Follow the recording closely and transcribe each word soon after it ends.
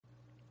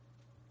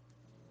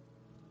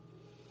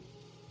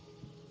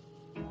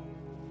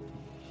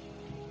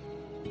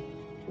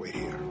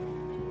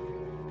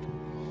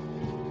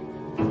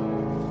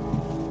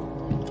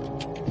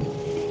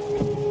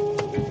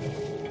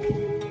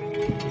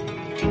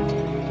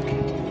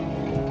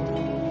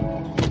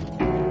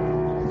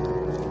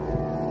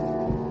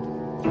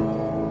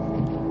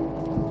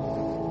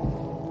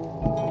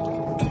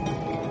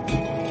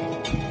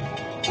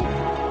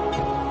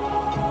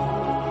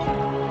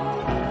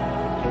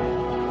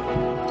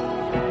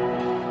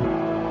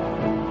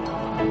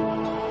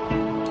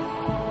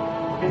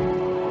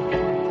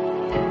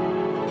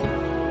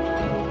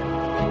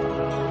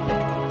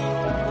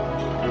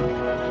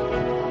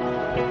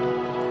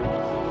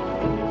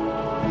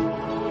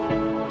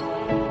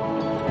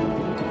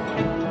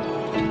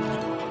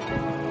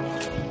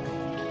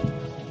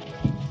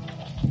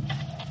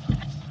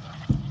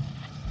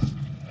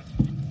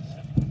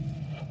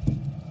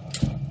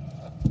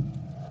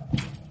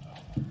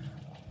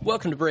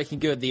Welcome to Breaking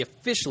Good, the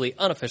officially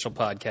unofficial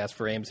podcast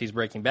for AMC's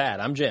Breaking Bad.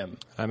 I'm Jim.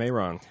 I'm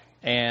Aaron.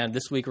 And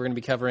this week we're going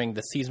to be covering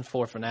the Season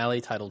 4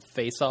 finale titled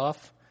Face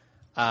Off.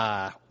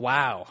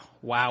 Wow,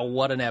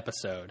 what an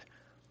episode.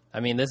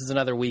 I mean, this is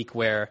another week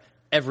where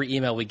every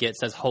email we get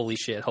says, holy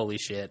shit, holy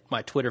shit.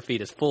 My Twitter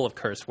feed is full of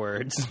curse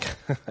words.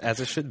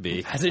 As it should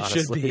be. As it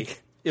honestly. should be.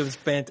 It was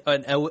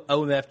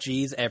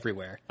OMFGs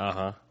everywhere.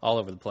 Uh-huh. All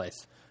over the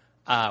place.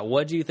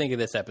 What do you think of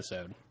this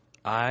episode?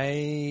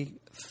 I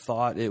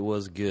thought it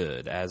was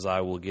good, as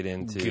I will get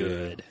into.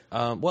 Good.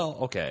 Well,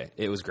 okay.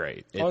 It was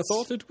great. I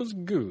thought it was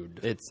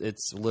good.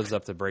 It's lives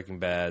up to Breaking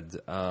Bad.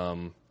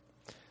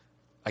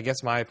 I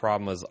guess my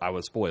problem was I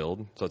was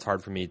spoiled, so it's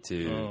hard for me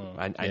to.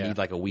 I need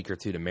like a week or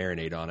two to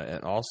marinate on it,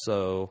 and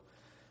also,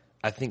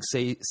 I think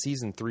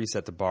season 3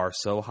 set the bar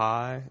so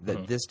high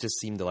that this just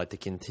seemed to like to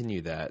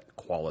continue that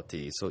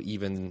quality. So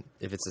even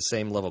if it's the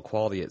same level of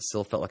quality, it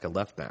still felt like a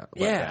letdown.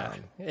 Yeah.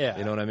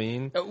 You know what I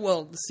mean?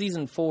 Well,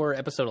 Season 4,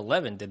 Episode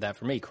 11 did that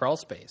for me, Crawl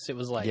Space. It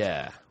was like,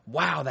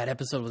 wow, that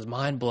episode was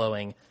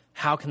mind-blowing.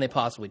 How can they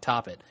possibly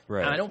top it?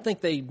 Right. And I don't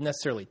think they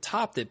necessarily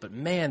topped it, but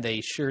man,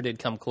 they sure did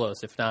come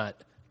close, if not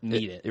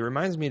meet it. It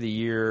reminds me of the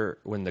year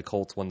when the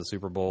Colts won the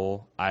Super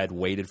Bowl. I had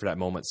waited for that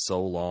moment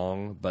so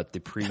long, but the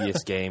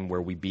previous game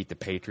where we beat the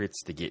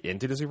Patriots to get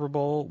into the Super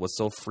Bowl was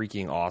so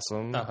freaking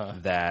awesome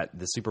that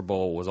the Super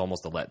Bowl was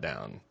almost a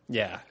letdown.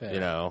 Yeah. You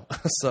know?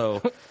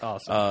 So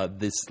awesome.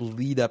 this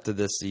lead up to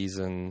this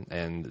season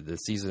and the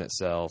season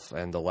itself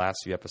and the last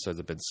few episodes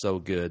have been so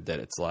good that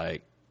it's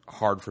like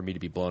hard for me to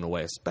be blown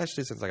away,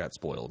 especially since I got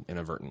spoiled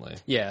inadvertently.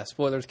 Yeah,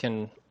 spoilers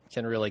can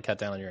really cut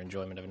down on your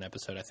enjoyment of an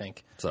episode, I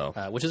think. So,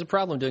 which is a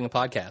problem doing a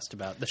podcast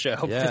about the show.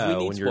 Yeah, because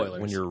we need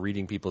spoilers. when you're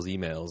reading people's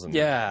emails. And,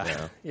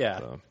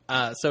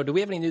 Yeah. So do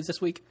we have any news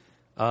this week?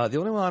 The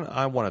only one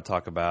I want to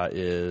talk about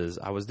is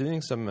I was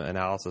doing some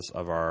analysis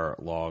of our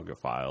log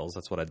files.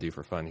 That's what I do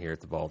for fun here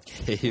at the Bald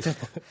Cave.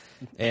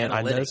 And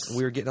I noticed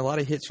we were getting a lot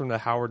of hits from the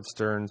Howard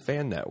Stern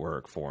fan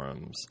network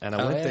forums. And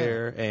I went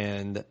there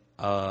and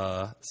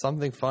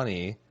something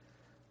funny.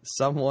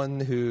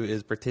 Someone who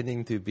is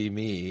pretending to be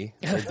me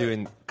or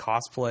doing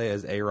cosplay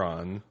as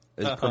Aaron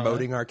is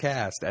promoting our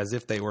cast as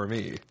if they were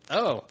me.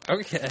 Oh,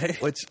 okay.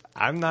 Which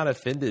I'm not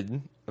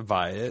offended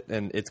by it,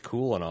 and it's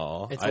cool and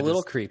all. It's a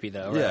little creepy,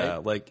 though, right? Yeah,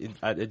 like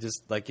it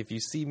just like if you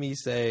see me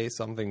say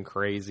something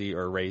crazy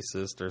or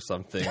racist or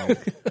something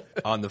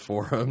on the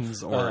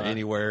forums or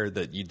anywhere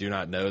that you do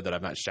not know that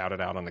I've not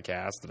shouted out on the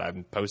cast that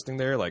I'm posting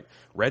there, like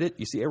Reddit,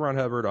 you see Aaron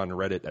Hubbard on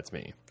Reddit, that's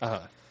me.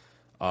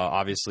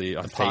 Obviously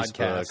on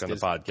Facebook, on the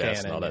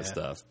podcast, and all that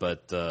stuff.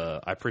 But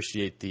I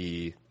appreciate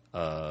the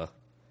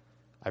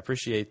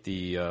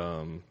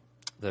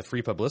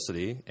free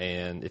publicity,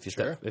 and if you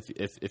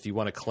if you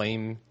want to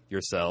claim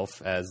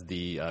yourself as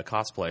the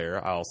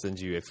cosplayer, I'll send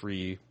you a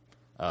free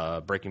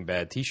Breaking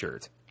Bad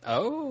T-shirt.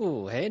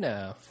 Oh, hey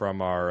now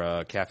from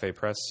our Cafe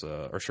Press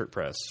or Shirt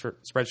Press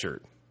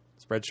Spreadshirt.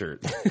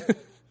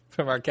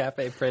 From our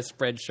Cafe Press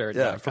Spreadshirt.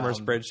 Yeah, from our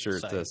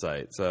Spreadshirt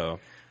site. So.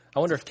 I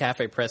wonder if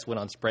Cafe Press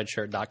went on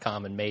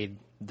Spreadshirt.com and made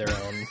their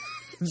own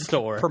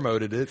store.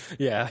 Promoted it.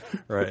 Yeah.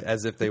 Right,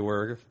 as if they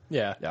were.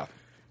 Yeah.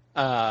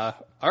 All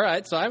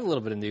right, so I have a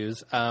little bit of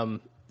news.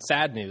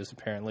 Sad news,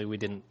 apparently. We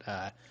didn't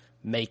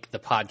make the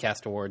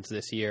podcast awards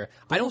this year.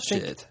 I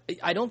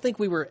don't think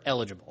we were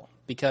eligible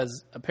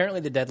because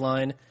apparently the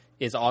deadline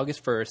is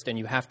August 1st, and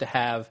you have to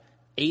have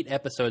 8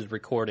 episodes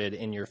recorded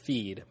in your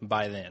feed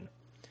by then.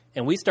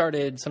 And we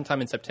started sometime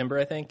in September,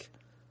 I think.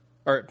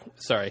 Or,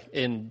 sorry,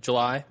 in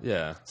July.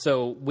 Yeah.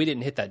 So we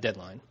didn't hit that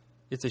deadline.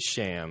 It's a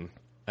sham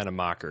and a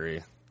mockery.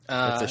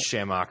 It's a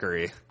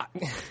shamockery.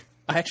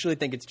 I actually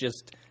think it's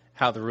just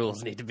how the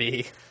rules need to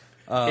be.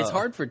 It's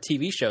hard for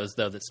TV shows,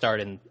 though, that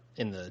start in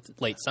the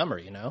late summer,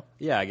 you know?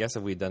 Yeah, I guess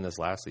if we'd done this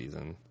last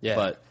season. Yeah.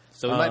 But,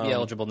 so we might be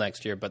eligible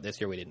next year, but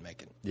this year we didn't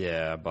make it.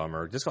 Yeah,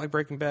 bummer. Just like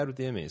Breaking Bad with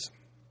the Emmys.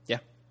 Yeah,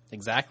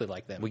 exactly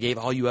like them. We gave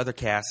all you other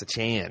casts a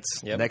chance.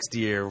 Yep. Next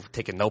year, we're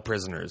taking no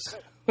prisoners.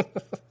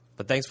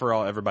 But thanks for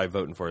everybody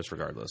voting for us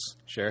regardless.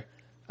 Sure.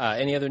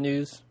 Any other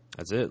news?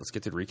 That's it. Let's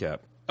get to the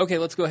recap. Okay,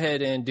 let's go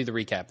ahead and do the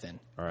recap then.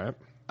 All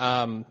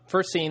right.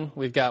 First scene,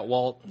 we've got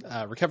Walt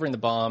recovering the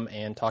bomb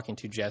and talking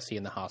to Jesse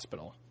in the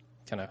hospital.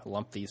 Kind of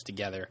lump these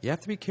together. You have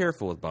to be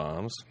careful with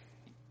bombs.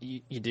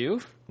 You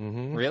do?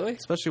 Mm-hmm. Really?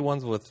 Especially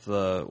ones with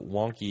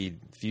wonky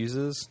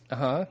fuses.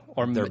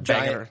 Or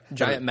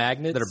giant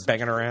magnets. That are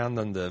banging around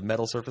on the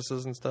metal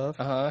surfaces and stuff.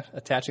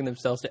 Attaching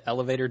themselves to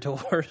elevator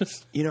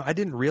doors. You know, I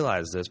didn't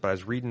realize this, but I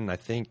was reading, I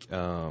think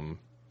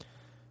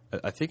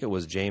it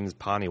was James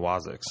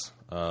Poniwazics,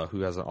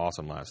 who has an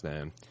awesome last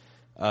name.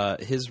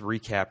 His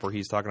recap where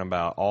he's talking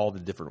about all the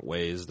different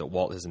ways that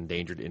Walt has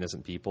endangered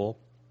innocent people.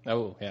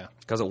 Oh, yeah.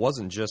 Because it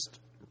wasn't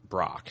just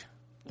Brock.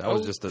 That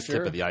was just the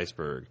tip of the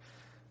iceberg.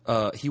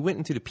 He went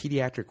into the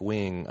pediatric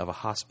wing of a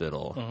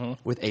hospital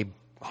with a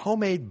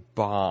homemade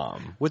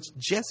bomb, which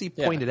Jesse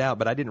pointed out,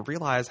 but I didn't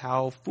realize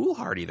how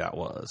foolhardy that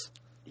was.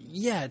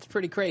 Yeah, it's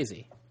pretty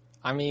crazy.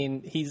 I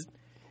mean, he's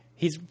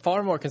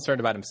far more concerned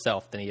about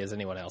himself than he is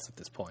anyone else at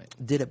this point.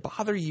 Did it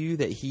bother you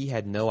that he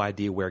had no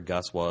idea where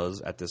Gus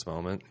was at this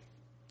moment?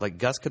 Like,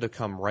 Gus could have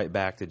come right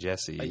back to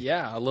Jesse.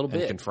 Yeah, a little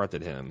bit. And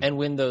confronted him. And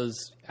when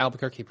those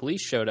Albuquerque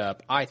police showed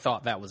up, I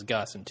thought that was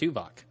Gus and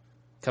Tuvok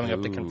coming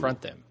up to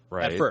confront them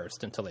at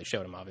first, until they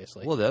showed him,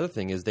 obviously. Well, the other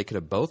thing is they could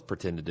have both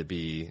pretended to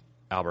be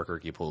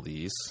Albuquerque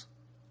police,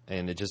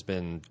 and it just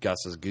been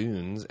Gus's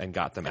goons and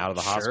got them out of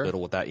the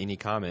hospital without any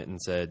comment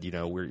and said, you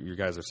know, you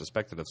guys are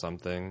suspected of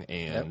something,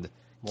 and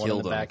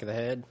killed them. Back of the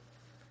head.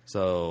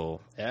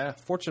 So, yeah.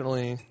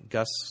 Fortunately,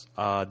 Gus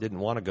didn't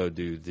want to go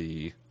do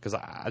because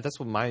that's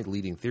what my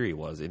leading theory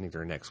was ending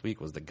during next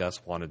week, was that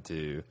Gus wanted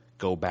to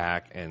go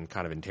back and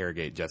kind of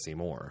interrogate Jesse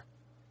more.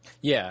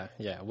 Yeah,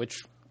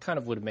 which kind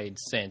of would have made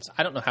sense.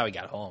 I don't know how he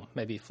got home.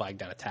 Maybe he flagged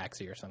down a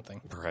taxi or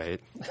something.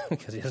 Right.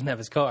 Because he doesn't have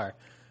his car.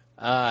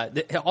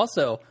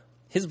 Also,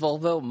 his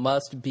Volvo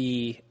must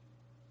be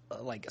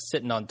like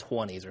sitting on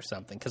 20s or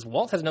something, because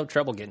Walt has no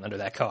trouble getting under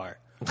that car.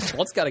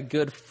 Walt's got a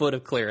good foot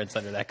of clearance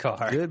under that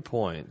car. Good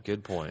point.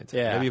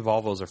 Yeah. Maybe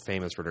Volvos are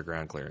famous for their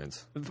ground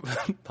clearance.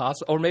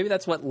 Possible. Or maybe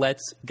that's what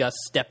lets Gus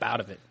step out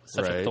of it with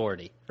such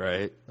authority.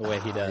 Right. The way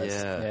he does.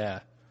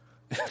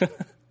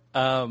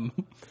 Yeah.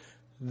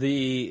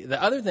 The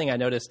other thing I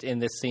noticed in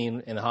this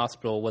scene in the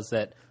hospital was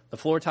that the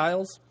floor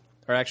tiles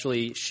are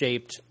actually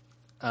shaped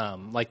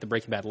like the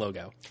Breaking Bad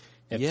logo.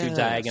 They have two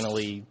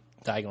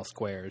diagonal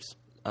squares.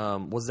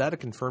 Was that a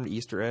confirmed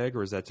Easter egg,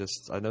 or is that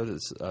just... I know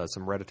that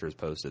some Redditors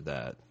posted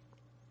that.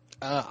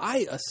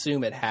 I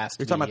assume it has to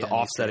be. You're talking about the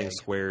offsetting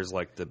squares,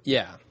 like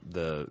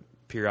the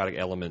periodic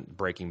element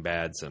Breaking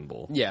Bad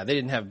symbol. Yeah, they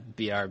didn't have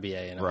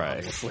BRBA in them,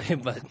 obviously.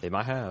 But they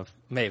might have.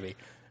 Maybe.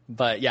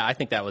 But, yeah, I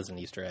think that was an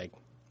Easter egg.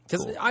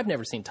 Because I've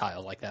never seen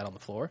tiles like that on the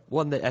floor.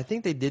 Well, I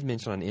think they did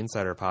mention on an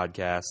Insider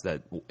podcast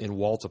that in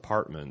Walt's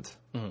apartment...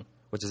 Mm-hmm.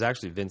 Which is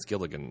actually Vince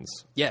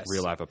Gilligan's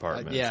real-life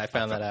apartment. I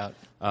found that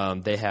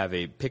out. They have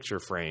a picture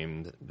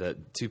framed,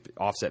 two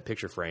offset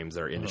picture frames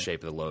that are in the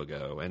shape of the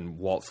logo, and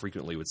Walt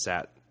frequently would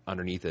sat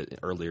underneath it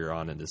earlier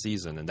on in the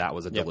season, and that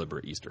was a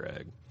deliberate Easter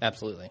egg.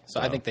 Absolutely. So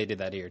I think they did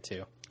that here,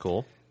 too.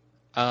 Cool.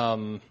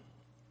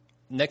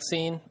 Next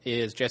scene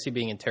is Jesse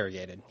being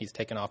interrogated. He's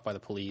taken off by the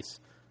police,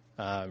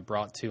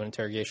 brought to an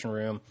interrogation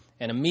room,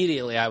 and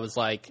immediately I was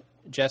like,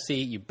 Jesse,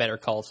 you better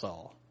call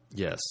Saul.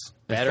 Yes.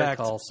 Better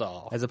call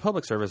Saul. As a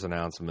public service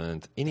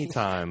announcement,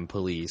 anytime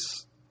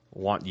police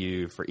want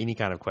you for any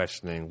kind of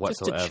questioning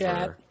whatsoever, just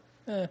to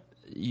chat.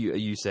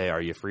 You say,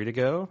 are you free to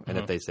go? And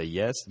if they say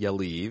yes, you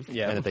leave.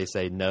 Yeah. And if they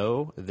say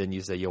no, then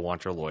you say you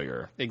want your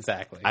lawyer.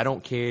 Exactly. I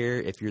don't care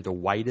if you're the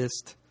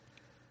whitest,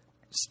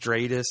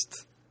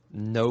 straightest,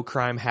 no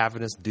crime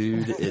havingest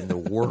dude in the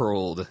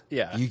world.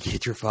 Yeah. You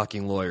get your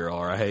fucking lawyer,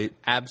 all right?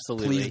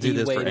 Absolutely. Please do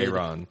this for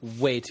Aaron.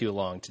 Way too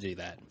long to do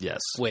that. Yes.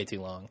 Way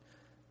too long.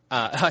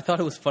 I thought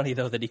it was funny,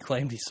 though, that he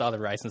claimed he saw the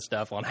Rice and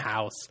Stuff on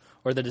House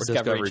or the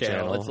Discovery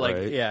Channel. It's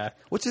like,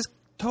 Which is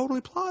totally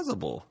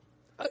plausible.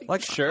 I'm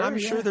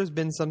sure there's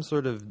been some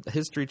sort of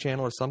History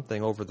Channel or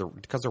something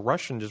because a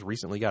Russian just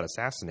recently got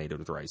assassinated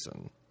with ricin.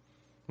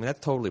 I mean,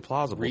 that's totally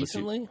plausible.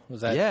 Recently?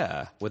 Was that?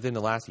 Yeah, within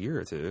the last year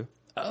or two.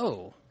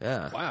 Oh.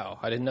 Yeah. Wow,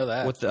 I didn't know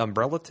that. With the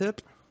umbrella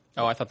tip?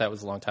 Oh, I thought that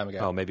was a long time ago.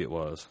 Oh, maybe it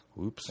was.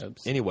 Oops.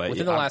 Anyway.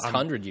 Within the last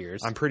 100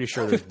 years. I'm pretty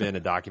sure there's been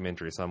a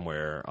documentary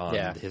somewhere on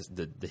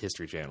the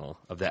History Channel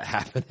of that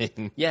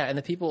happening. Yeah, and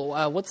the people,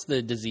 what's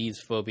the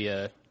disease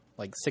phobia,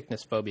 like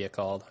sickness phobia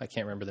called? I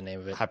can't remember the name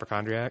of it.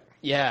 Hypochondriac?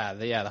 Yeah,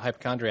 the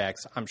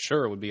hypochondriacs, I'm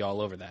sure would be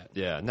all over that.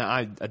 Yeah.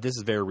 Now, this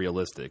is very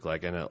realistic.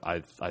 Like, and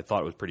I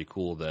thought it was pretty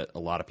cool that a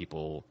lot of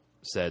people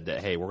said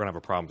that, hey, we're going to have a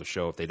problem to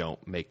show if they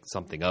don't make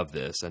something of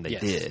this, and they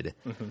did.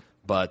 Mm-hmm.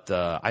 But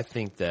I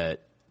think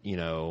that, you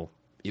know,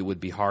 it would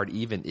be hard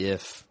even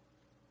if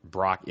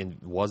Brock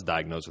was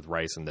diagnosed with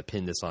ricin to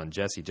pin this on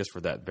Jesse just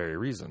for that very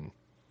reason.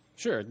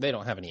 Sure, they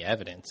don't have any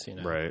evidence, you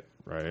know.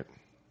 Right.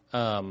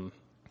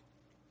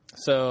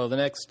 So the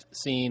next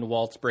scene,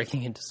 Walt's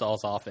breaking into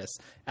Saul's office.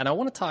 And I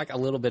want to talk a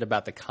little bit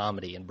about the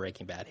comedy in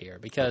Breaking Bad here,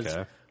 because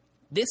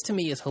this to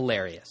me is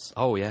hilarious.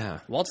 Oh, yeah.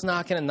 Walt's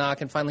knocking and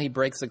knocking. Finally, he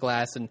breaks the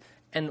glass, and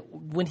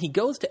when he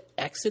goes to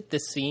exit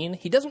this scene,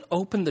 he doesn't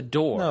open the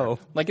door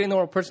like a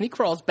normal person. He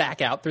crawls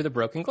back out through the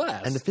broken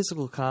glass. And the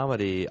physical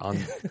comedy on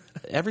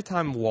every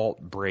time Walt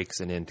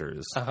breaks and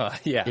enters,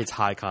 it's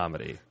high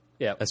comedy.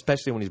 Yeah,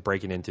 especially when he's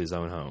breaking into his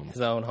own home.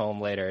 His own home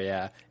later,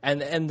 yeah.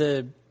 And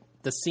the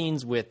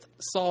scenes with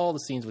Saul, the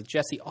scenes with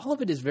Jesse, all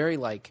of it is very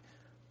like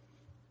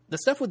the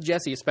stuff with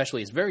Jesse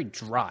especially is very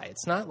dry.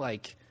 It's not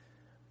like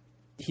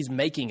he's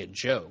making a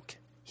joke.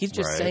 He's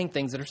just saying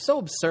things that are so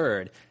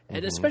absurd,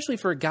 and especially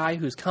for a guy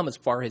who's come as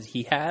far as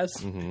he has,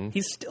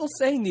 he's still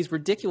saying these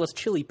ridiculous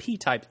Chili P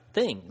type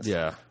things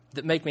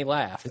that make me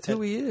laugh. It's who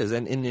he is,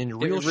 and in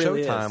real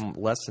Showtime,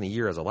 less than a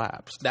year has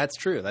elapsed. That's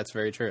true. That's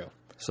very true.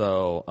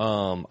 So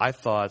I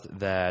thought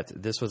that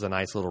this was a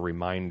nice little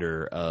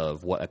reminder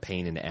of what a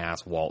pain in the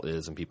ass Walt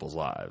is in people's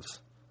lives.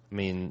 I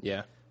mean,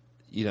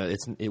 you know,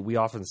 we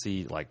often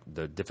see like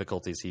the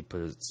difficulties he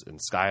puts in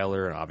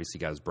Skyler, and obviously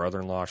got his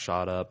brother-in-law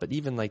shot up. But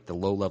even like the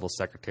low-level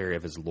secretary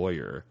of his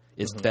lawyer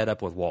is fed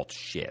up with Walt's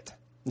shit.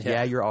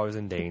 Yeah, you're always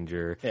in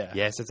danger.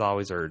 Yes, it's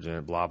always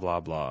urgent. Blah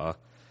blah blah.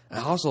 I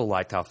also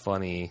liked how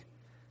funny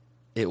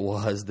it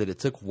was that it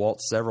took Walt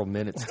several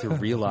minutes to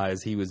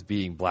realize he was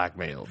being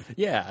blackmailed.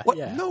 Yeah. What?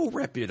 Yeah. No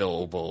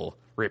reputable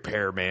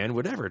repairman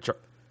would ever,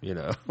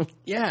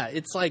 Yeah,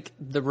 it's like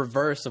the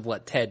reverse of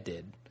what Ted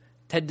did.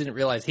 Ted didn't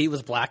realize he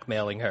was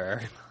blackmailing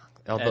her.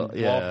 Walt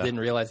didn't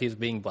realize he was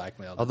being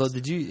blackmailed. Although,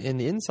 in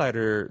the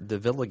Insider, the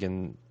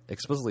Villigan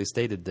explicitly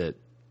stated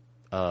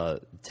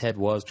that Ted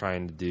was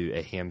trying to do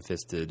a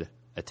ham-fisted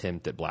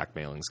attempt at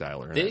blackmailing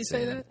Skyler. Did he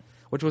say that?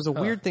 Which was a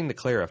weird thing to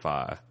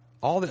clarify.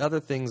 All the other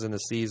things in the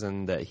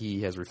season that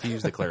he has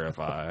refused to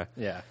clarify.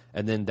 Yeah.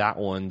 And then that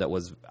one that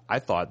was, I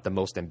thought, the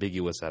most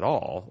ambiguous at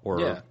all.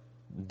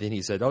 Then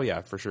he said, oh,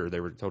 yeah, for sure.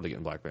 They were totally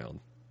getting blackmailed.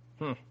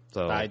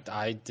 So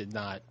I did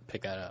not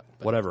pick that up.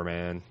 Whatever,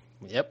 man.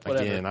 Yep,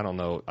 whatever. Again, I don't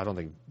know. I don't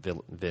think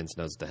Vince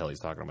knows what the hell he's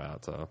talking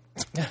about. So,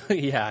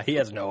 yeah, he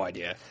has no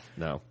idea.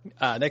 No.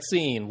 Next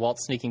scene, Walt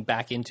sneaking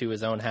back into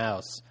his own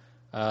house.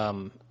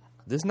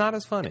 This is not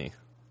as funny,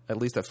 at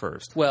least at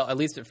first. Well, at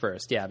least at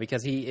first, yeah,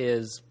 because he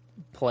is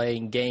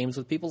playing games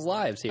with people's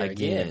lives here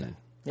again.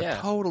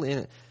 Yeah,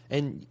 totally.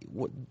 And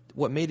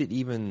what made it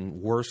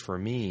even worse for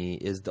me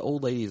is the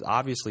old lady's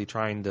obviously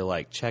trying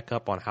to check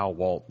up on how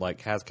Walt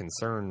has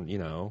concern.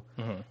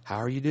 How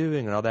are you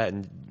doing and all that.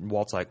 And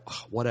Walt's like,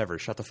 oh, whatever,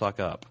 shut the fuck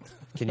up.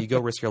 Can you go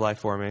risk your life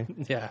for me?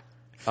 Yeah.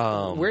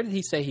 Where did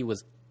he say he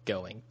was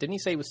going? Didn't he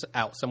say he was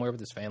out somewhere with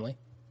his family?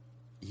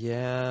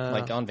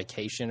 Yeah, on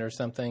vacation or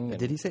something.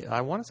 Did he say?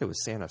 I want to say it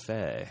was Santa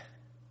Fe.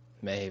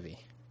 Maybe.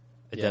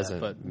 It doesn't.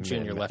 But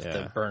Junior left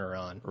the burner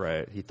on.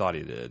 Right. He thought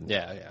he did.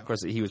 Yeah, yeah. Of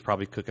course, he was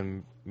probably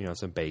cooking,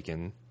 some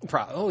bacon.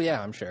 Oh,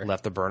 yeah, I'm sure.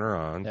 Left the burner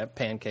on. Yeah,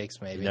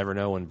 pancakes, maybe. You never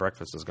know when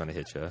breakfast is going to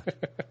hit you.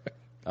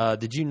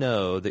 Did you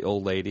know the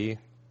old lady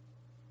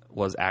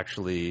was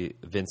actually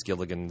Vince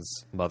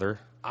Gilligan's mother?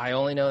 I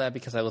only know that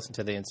because I listened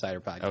to the Insider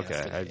podcast.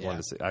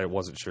 Okay, I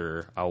wasn't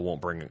sure. I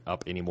won't bring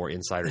up any more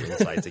Insider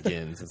insights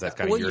again, since that's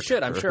kind of your. Well, you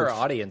should. I'm sure our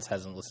audience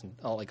hasn't listened.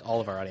 All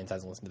of our audience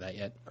hasn't listened to that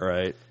yet.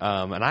 Right.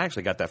 And I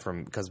actually got that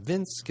because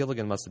Vince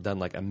Gilligan must have done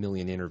 1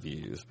 million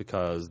interviews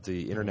because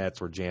the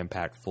internets were jam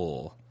packed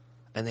full,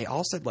 and they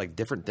all said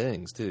different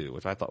things too,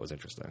 which I thought was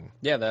interesting.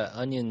 Yeah, the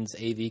Onions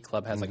AV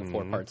Club has a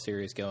 4-part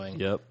series going.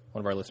 Yep.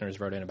 One of our listeners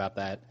wrote in about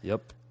that.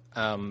 Yep.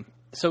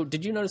 So,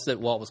 did you notice that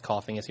Walt was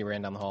coughing as he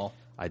ran down the hall?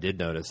 I did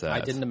notice that. I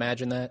didn't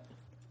imagine that.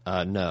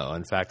 No.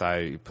 In fact,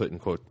 I put in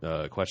quote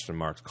question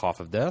marks, cough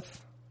of death.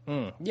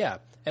 Yeah.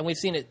 And we've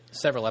seen it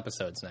several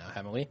episodes now,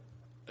 haven't we?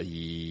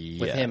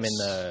 Yes. With him in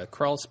the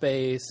crawl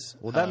space.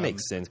 Well, that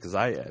makes sense because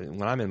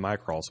when I'm in my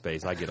crawl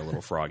space, I get a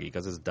little froggy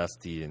because it's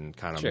dusty and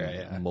kind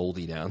of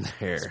moldy down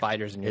there.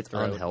 Spiders in your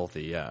throat. It's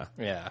unhealthy, yeah.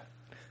 Yeah.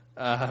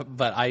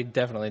 But I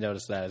definitely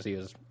noticed that as he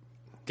was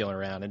going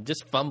around and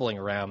just fumbling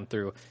around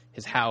through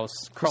his house,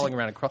 crawling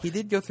around and crawl. He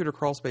did go through the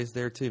crawl space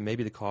there too.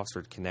 Maybe the coughs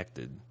are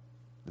connected.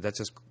 That's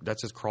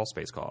just crawl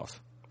space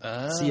cough.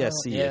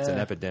 CSC, it's an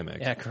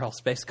epidemic. Yeah, crawl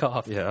space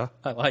cough. Yeah.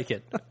 I like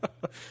it.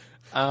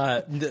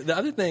 The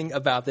other thing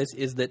about this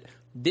is that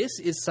this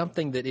is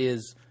something that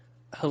is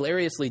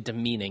hilariously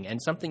demeaning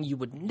and something you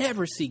would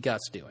never see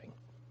Gus doing.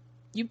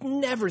 You'd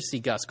never see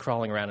Gus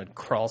crawling around in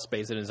crawl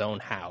space in his own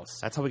house.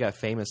 That's how we got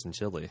famous in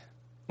Chile.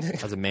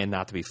 As a man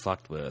not to be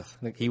fucked with.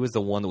 He was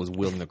the one that was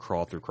willing to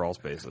crawl through crawl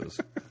spaces.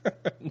 No.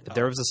 If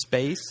there was a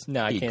space,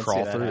 he'd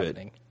crawl through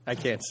it. I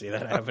can't see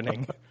that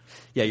happening.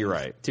 Yeah, you're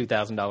right.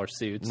 $2,000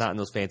 suits. Not in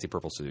those fancy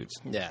purple suits.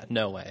 Yeah,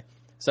 no way.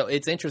 So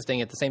it's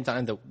interesting, at the same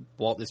time that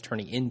Walt is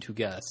turning into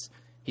Gus,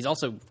 he's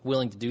also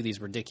willing to do these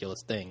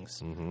ridiculous things.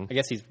 Mm-hmm. I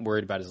guess he's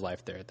worried about his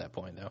life there at that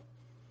point, though.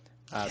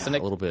 A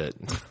little bit.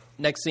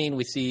 Next scene,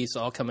 we see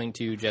Saul coming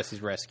to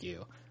Jesse's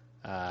rescue.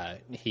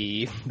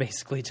 He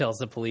basically tells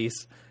the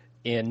police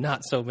in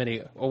not so many,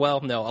 a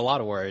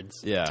lot of words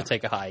to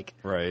take a hike.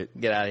 Right.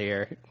 Get out of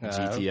here.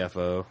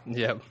 GTFO.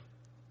 Yep.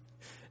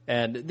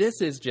 And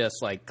this is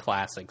just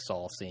classic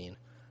Saul scene.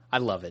 I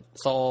love it.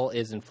 Saul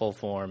is in full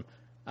form.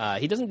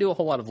 He doesn't do a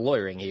whole lot of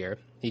lawyering here.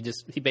 He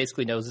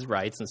basically knows his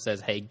rights and says,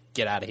 hey,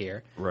 get out of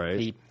here. Right.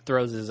 He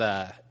throws his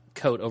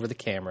coat over the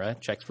camera,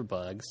 checks for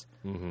bugs.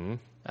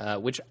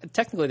 Mm-hmm. Which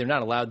technically they're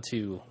not allowed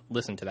to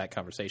listen to that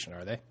conversation,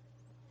 are they?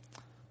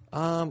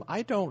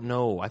 I don't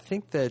know. I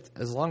think that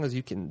as long as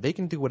they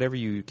can do whatever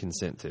you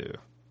consent to.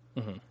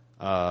 Mm-hmm.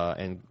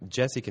 And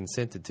Jesse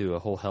consented to a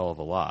whole hell of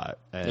a lot.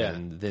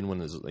 And then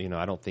when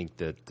I don't think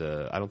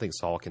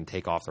Saul can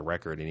take off the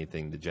record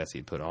anything that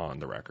Jesse put on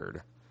the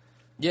record.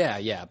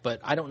 Yeah, but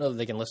I don't know that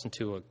they can listen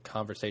to a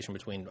conversation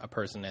between a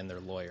person and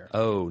their lawyer.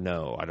 Oh,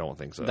 no, I don't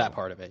think so. That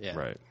part of it, yeah.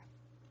 Right.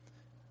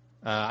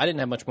 I didn't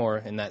have much more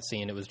in that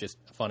scene. It was just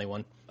a funny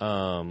one.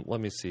 Let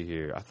me see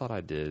here. I thought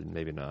I did.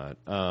 Maybe not.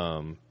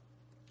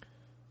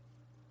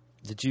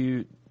 Did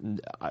you?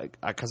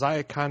 Because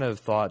I kind of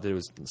thought that it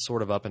was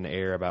sort of up in the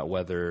air about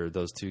whether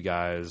those two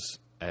guys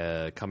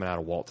coming out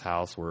of Walt's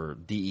house were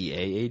DEA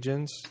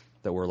agents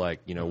that were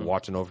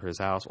watching over his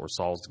house or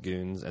Saul's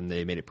goons, and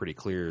they made it pretty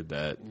clear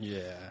that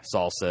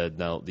Saul said,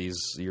 "No,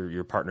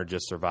 your partner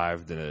just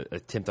survived an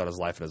attempt on his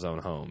life in his own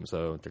home,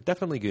 so they're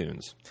definitely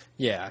goons."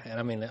 Yeah, and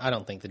I mean, I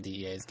don't think the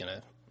DEA is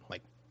gonna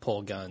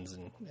pull guns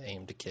and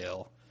aim to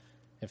kill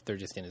if they're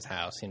just in his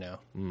house,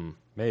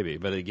 Maybe,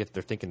 but if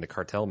they're thinking the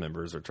cartel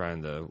members are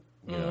trying to,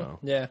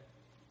 Yeah,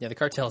 the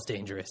cartel's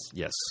dangerous.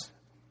 Yes.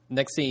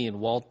 Next scene,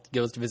 Walt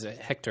goes to visit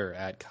Hector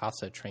at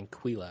Casa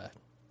Tranquila.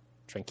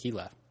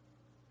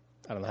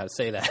 I don't know how to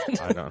say that.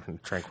 I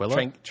don't.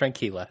 Tranquila?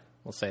 Tranquila.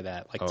 We'll say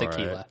that, like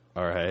tequila.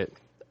 All right.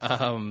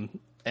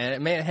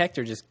 And man,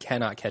 Hector just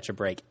cannot catch a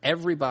break.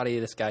 Everybody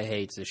this guy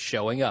hates is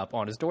showing up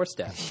on his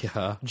doorstep.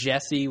 Yeah.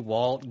 Jesse,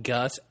 Walt,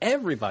 Gus,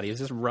 everybody is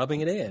just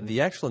rubbing it in.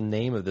 The actual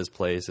name of this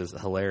place is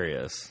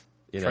hilarious.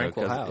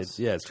 Tranquil House.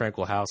 It's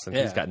Tranquil House, and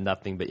he's got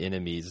nothing but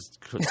enemies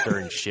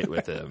stirring shit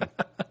with him.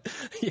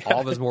 Yeah.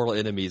 All of his mortal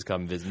enemies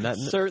come visit.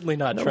 Certainly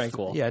not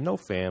Tranquil. No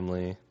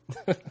family.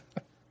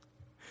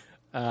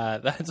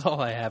 That's all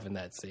I have in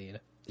that scene.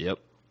 Yep.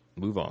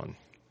 Move on.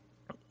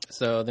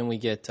 So then we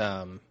get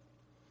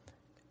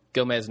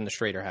Gomez in the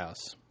Schrader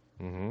house.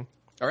 Mm-hmm.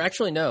 Or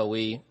actually, no,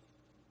 we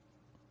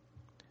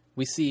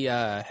see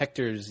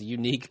Hector's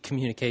unique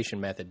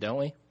communication method, don't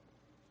we?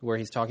 Where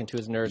he's talking to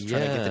his nurse,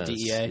 trying to get the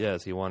DEA.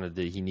 Yes,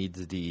 he needs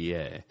the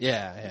DEA.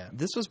 Yeah.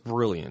 This was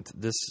brilliant.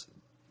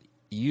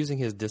 Using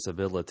his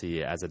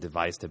disability as a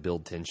device to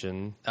build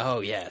tension.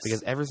 Oh, yes.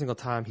 Because every single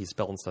time he's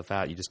spelling stuff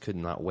out, you just could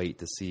not wait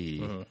to see.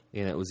 Mm-hmm.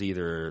 And it was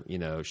either,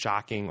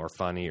 shocking or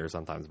funny or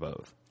sometimes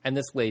both. And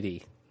this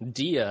lady,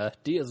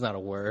 Dia's not a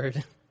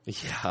word.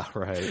 Yeah,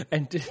 right.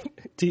 And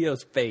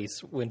Dio's face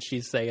when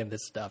she's saying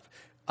this stuff,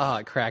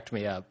 it cracked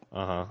me up.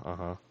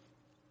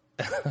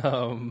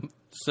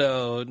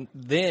 So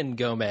then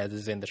Gomez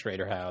is in the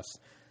Schrader house,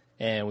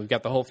 and we've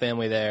got the whole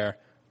family there.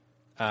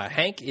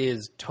 Hank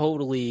is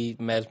totally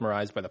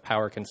mesmerized by the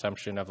power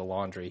consumption of the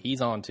laundry.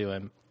 He's on to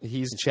him.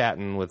 He's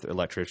chatting with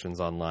electricians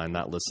online,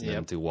 not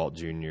listening to Walt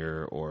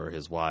Jr. or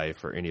his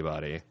wife or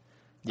anybody.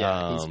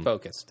 Yeah, he's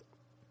focused.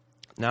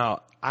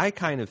 Now, I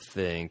kind of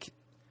think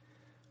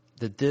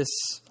that this...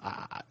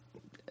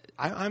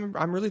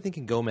 I'm really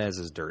thinking Gomez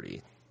is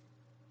dirty.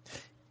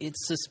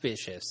 It's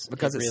suspicious.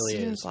 Because it really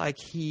seems like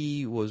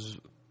he was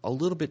a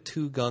little bit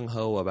too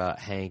gung-ho about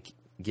Hank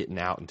getting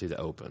out into the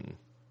open.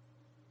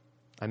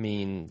 I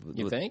mean,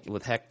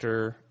 with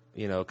Hector,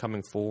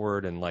 coming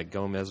forward and like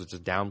Gomez was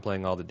just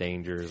downplaying all the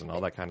dangers and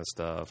all that kind of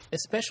stuff.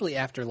 Especially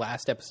after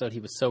last episode,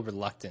 he was so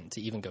reluctant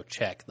to even go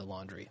check the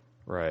laundry.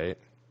 Right.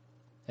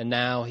 And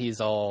now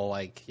he's all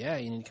like, yeah,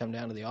 you need to come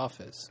down to the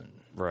office.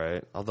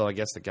 Right. Although I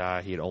guess the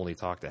guy, he'd only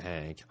talked to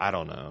Hank. I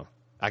don't know.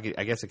 I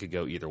guess it could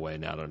go either way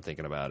now that I'm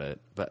thinking about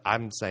it. But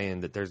I'm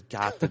saying that there's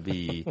got to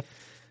be...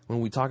 When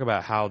we talk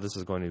about how this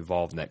is going to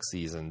evolve next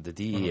season, the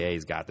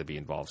DEA's got to be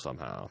involved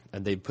somehow.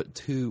 And they put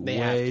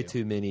way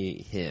too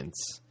many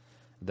hints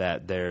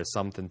that there's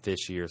something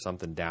fishy or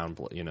something down,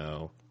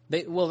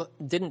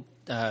 Didn't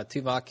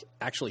Tuvok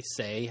actually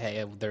say,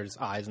 hey, there's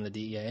eyes in the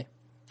DEA?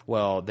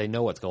 Well, they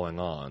know what's going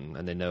on,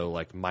 and they know,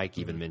 like Mike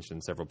even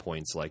mentioned several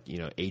points, like,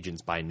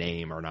 agents by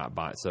name are not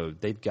by. So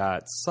they've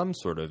got some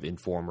sort of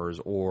informers,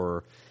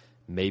 or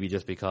maybe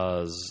just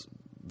because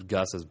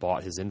Gus has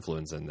bought his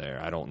influence in there.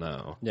 I don't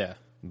know. Yeah.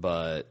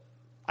 But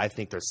I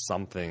think there's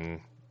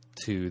something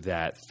to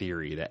that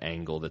theory, that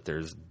angle, that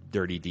there's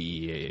dirty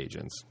DEA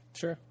agents.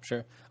 Sure.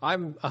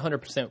 I'm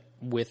 100%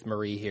 with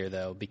Marie here,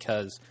 though,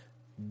 because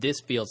this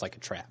feels like a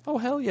trap. Oh,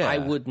 hell yeah. I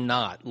would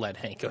not let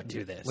Hank go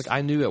do this. Like,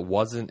 I knew it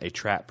wasn't a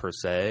trap per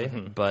se,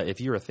 but if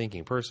you're a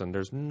thinking person,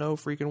 there's no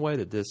freaking way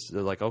that they're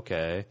like,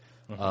 okay,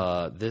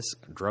 this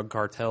drug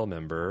cartel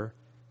member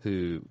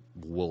who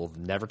will have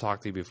never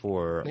talked to you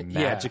before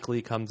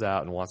magically comes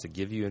out and wants to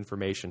give you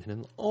information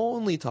and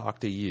only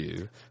talk to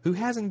you, who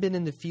hasn't been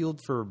in the field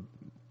for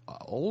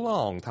a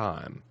long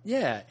time.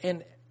 Yeah,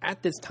 and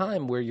at this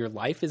time where your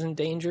life is in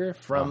danger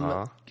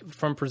from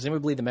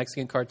presumably the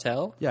Mexican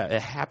cartel. Yeah,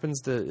 it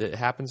happens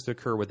to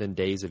occur within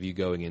days of you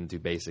going into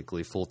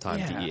basically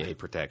full-time DEA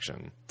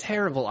protection.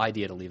 Terrible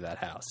idea to leave that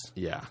house.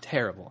 Yeah.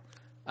 Terrible.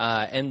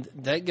 And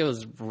that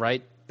goes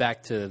right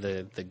back to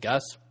the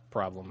Gus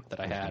problem that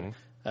I had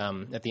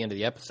at the end of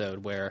the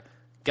episode, where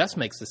Gus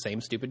makes the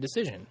same stupid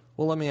decision.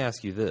 Well, let me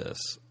ask you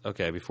this.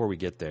 Okay, before we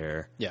get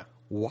there. Yeah.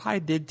 Why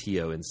did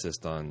Tio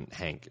insist on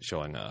Hank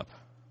showing up?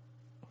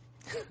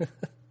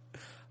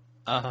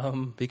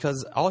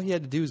 Because all he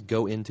had to do is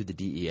go into the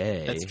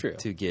DEA. That's true.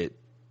 To get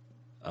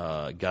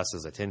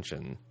Gus's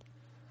attention.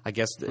 I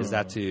guess, is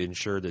that to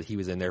ensure that he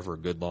was in there for a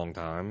good long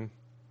time?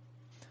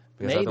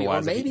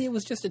 Because maybe it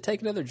was just to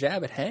take another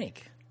jab at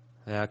Hank.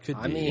 Yeah, it could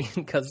be. I mean,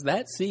 because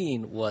that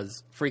scene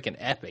was freaking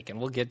epic,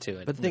 and we'll get to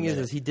it. But the thing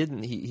is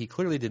he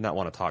clearly did not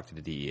want to talk to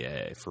the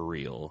DEA for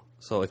real.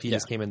 So if he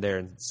just came in there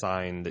and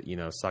signed,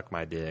 suck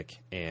my dick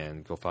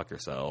and go fuck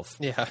yourself,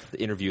 the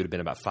interview would have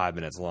been about 5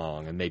 minutes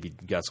long, and maybe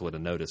Gus would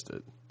have noticed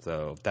it.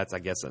 So that's, I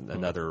guess,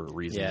 another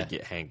reason to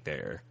get Hank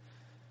there.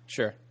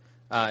 Sure.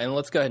 And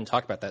let's go ahead and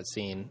talk about that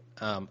scene.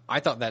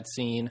 I thought that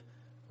scene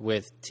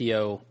with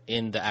Tio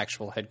in the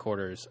actual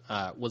headquarters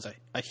was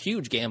a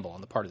huge gamble on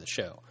the part of the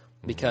show.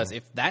 Because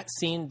if that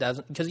scene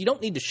doesn't... Because you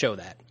don't need to show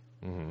that.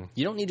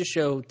 You don't need to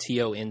show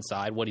Tio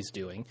inside what he's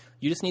doing.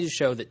 You just need to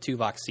show that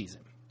Tuvok sees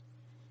him.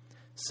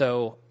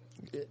 So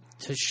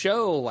to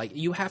show,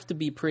 you have to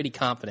be pretty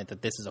confident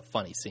that this is a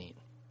funny scene.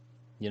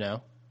 You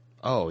know?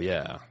 Oh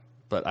yeah,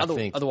 but I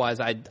think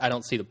otherwise I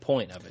don't see the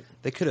point of it.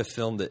 They could have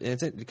filmed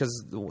it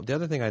because the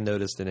other thing I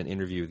noticed in an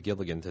interview with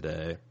Gilligan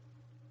today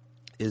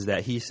is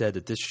that he said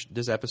that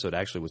this episode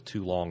actually was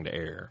too long to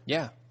air.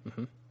 Yeah.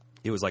 Mm-hmm.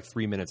 It was like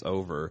 3 minutes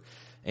over.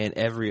 And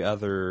every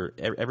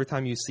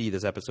time you see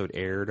this episode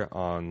aired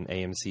on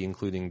AMC,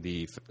 including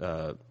the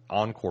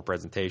encore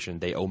presentation,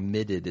 they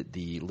omitted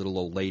the little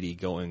old lady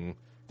going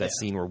that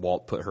scene where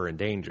Walt put her in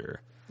danger.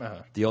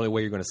 Uh-huh. The only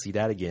way you're going to see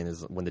that again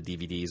is when the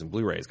DVDs and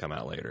Blu-rays come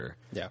out later.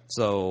 Yeah.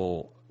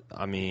 So,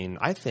 I mean,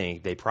 I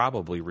think they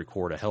probably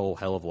record a hell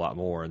of a lot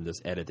more and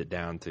just edit it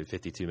down to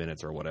 52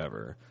 minutes or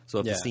whatever. So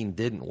if the scene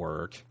didn't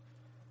work,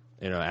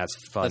 as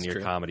funny or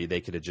comedy,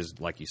 they could have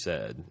just, like you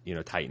said,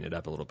 tighten it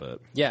up a little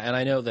bit. Yeah, and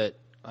I know that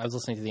I was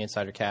listening to the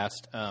Insider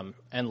Cast,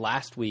 and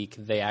last week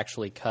they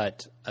actually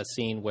cut a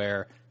scene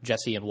where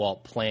Jesse and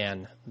Walt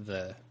plan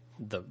the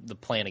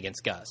plan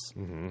against Gus.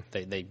 Mm-hmm.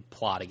 They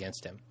plot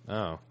against him.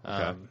 Oh,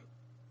 okay.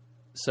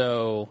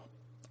 So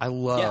I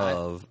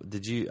love.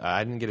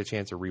 I didn't get a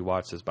chance to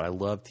rewatch this, but I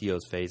love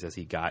Tio's face as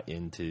he got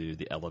into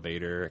the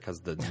elevator because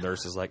the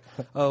nurse is like,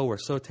 "Oh, we're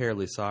so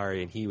terribly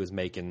sorry," and he was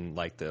making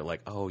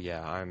 "Oh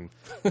yeah, I'm,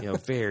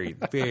 very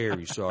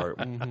very sorry."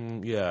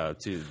 Mm-hmm, yeah,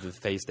 to the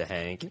face to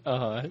Hank.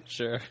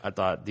 Sure. I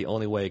thought the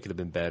only way it could have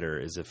been better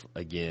is if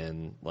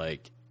again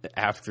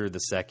after the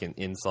second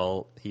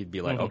insult, he'd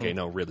be like, "Okay,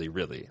 no, really,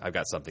 really, I've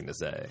got something to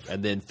say,"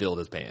 and then filled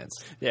his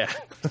pants. Yeah,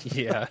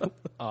 yeah,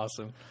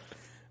 awesome.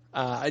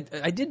 I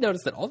did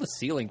notice that all the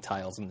ceiling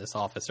tiles in this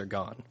office are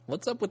gone.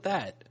 What's up with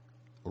that?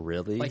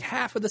 Really? Like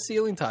half of the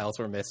ceiling tiles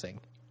were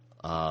missing.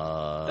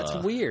 That's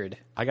weird.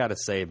 I gotta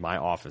say, my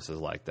office is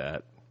like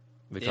that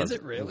because is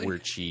it really? We're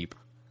cheap.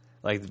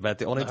 But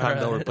the only time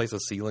they'll replace a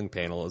ceiling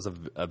panel is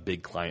a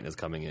big client is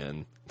coming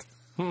in.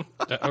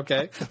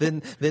 Okay.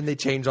 Then they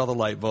change all the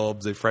light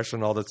bulbs. They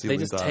freshen all the ceiling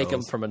tiles. They just take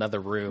them from another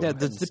room. Yeah,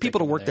 the people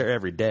to work there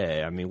every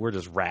day. I mean, we're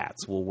just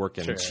rats. We'll work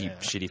in cheap,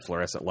 shitty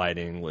fluorescent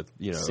lighting with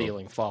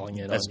ceiling falling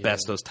in,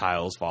 asbestos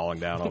tiles falling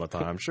down all the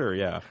time. Sure,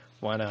 yeah.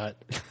 Why not?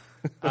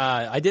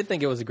 I did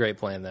think it was a great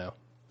plan, though,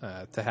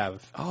 to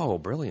have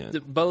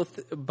brilliant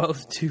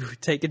both to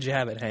take a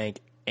jab at Hank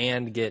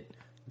and get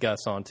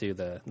Gus onto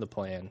the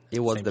plan. It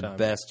was the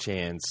best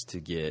chance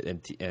to get,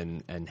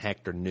 and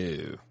Hector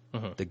knew.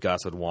 Mm-hmm. That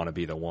Gus would want to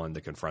be the one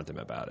to confront him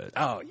about it.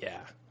 Oh,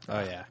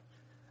 yeah.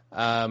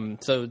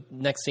 So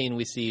next scene,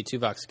 we see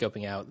Tuvok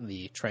scoping out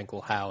the Tranquil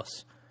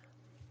House.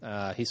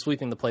 He's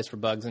sweeping the place for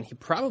bugs, and he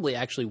probably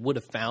actually would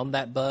have found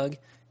that bug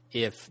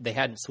if they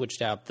hadn't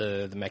switched out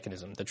the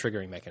mechanism, the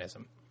triggering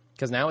mechanism.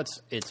 Because now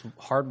it's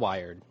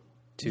hardwired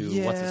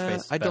to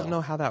what's-his-face spell. I don't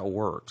know how that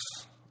works.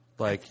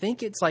 I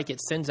think it's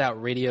it sends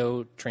out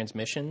radio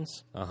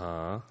transmissions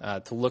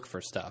to look for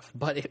stuff,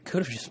 but it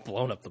could have just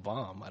blown up the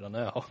bomb. I don't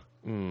know.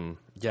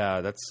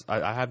 Yeah,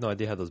 I have no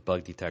idea how those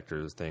bug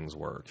detectors things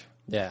work.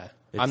 Yeah,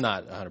 I'm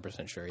not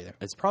 100% sure either.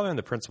 It's probably on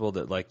the principle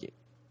that,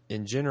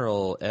 in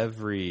general,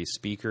 every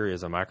speaker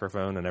is a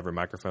microphone and every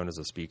microphone is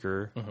a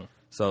speaker. Mm-hmm.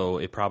 So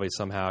it probably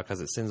somehow,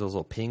 because it sends those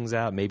little pings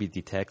out, maybe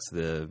detects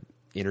the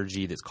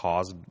energy that's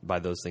caused by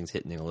those things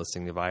hitting a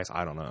listening device.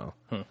 I don't know.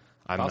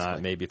 I'm Possibly.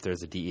 not. Maybe if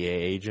there's a DEA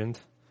agent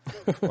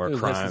or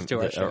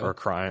a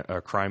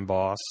crime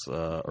boss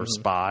or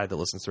spy that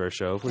listens to our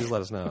show, please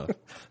let us know.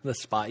 The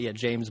spy,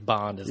 James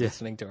Bond is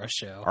listening to our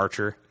show.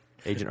 Archer,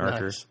 Agent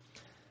Archer. Nice.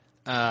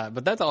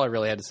 But that's all I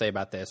really had to say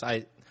about this.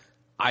 I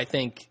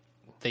think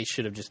they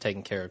should have just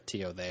taken care of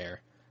Tio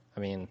there. I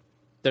mean,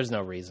 there's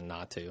no reason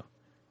not to,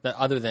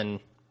 other than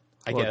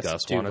I guess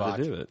Gus Tuvok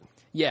wanted to do it.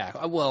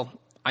 Yeah. Well,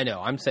 I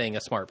know. I'm saying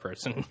a smart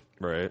person.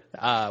 Right.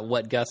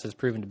 What Gus has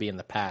proven to be in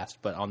the past,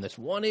 but on this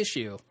one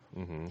issue,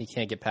 he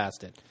can't get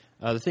past it.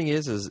 The thing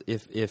is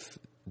if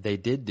they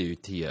did do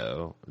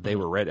Tio, they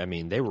were ready. I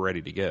mean, they were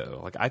ready to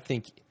go. I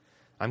think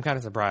I'm kind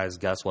of surprised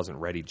Gus wasn't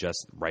ready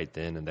just right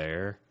then and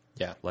there.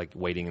 Yeah.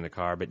 Waiting in the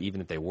car. But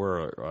even if they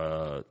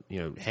were,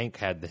 Hank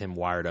had him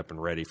wired up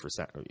and ready for,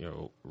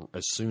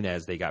 as soon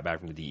as they got back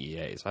from the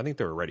DEA. So I think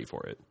they were ready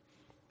for it.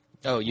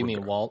 Oh, you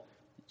mean Walt?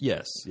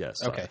 Yes.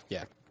 Okay.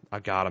 Yeah.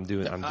 I'm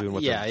doing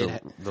what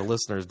the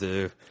listeners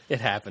do.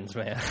 It happens,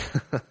 man.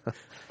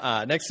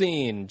 Next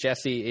scene,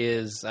 Jesse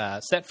is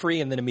set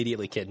free and then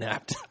immediately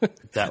kidnapped.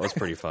 That was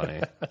pretty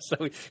funny.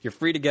 So you're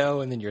free to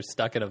go, and then you're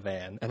stuck in a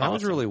van. And I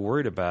was really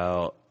worried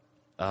about,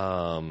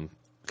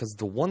 because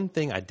the one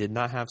thing I did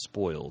not have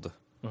spoiled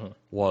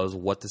was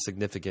what the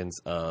significance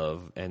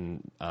of,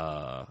 and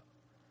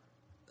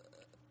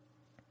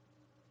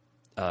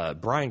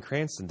Bryan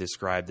Cranston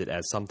described it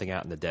as something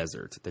out in the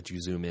desert that you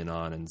zoom in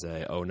on and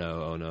say, oh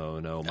no,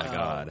 my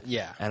God.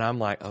 Yeah. And I'm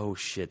like, oh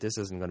shit, this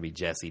isn't going to be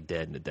Jesse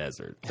dead in the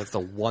desert. That's the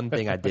one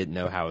thing I didn't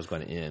know how it was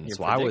going to end.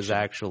 So I was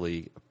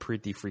actually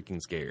pretty freaking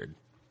scared.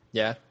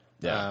 Yeah?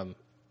 Yeah.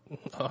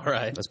 All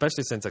right.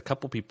 Especially since a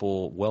couple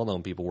people,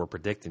 well-known people, were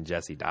predicting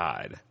Jesse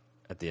died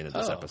at the end of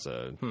this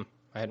episode.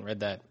 I hadn't read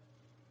that.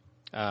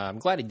 I'm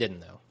glad he didn't,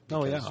 though.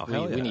 Oh,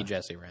 yeah. We need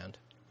Jesse around.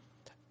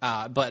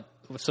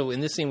 So in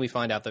this scene, we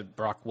find out that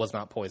Brock was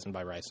not poisoned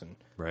by ricin.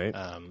 Right.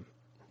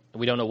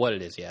 We don't know what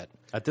it is yet.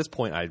 At this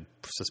point, I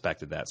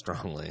suspected that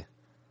strongly.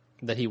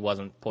 That he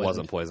wasn't poisoned.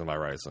 Wasn't poisoned by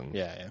ricin.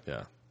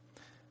 Yeah.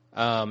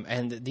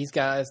 And these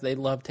guys, they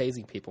love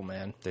tasing people,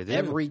 man. They do.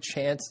 Every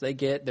chance they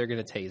get, they're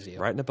going to tase you.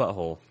 Right in the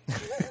butthole.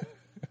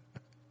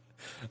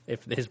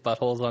 If his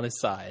butthole's on his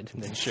side,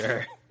 then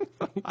sure.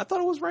 I thought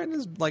it was right in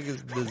his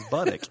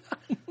buttock.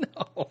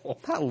 No.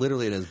 Not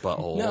literally in his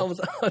butthole. No, it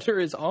was under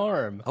his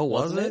arm. Oh,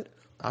 wasn't it?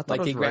 I thought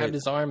like he grabbed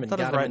his arm and got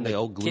him right in the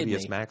old gluteus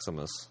kidney.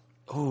 maximus.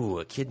 Oh,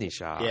 a kidney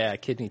shot. Yeah,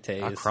 kidney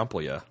tase. I'll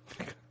crumple you.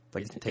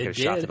 Like take a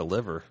shot to the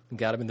liver.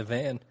 Got him in the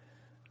van.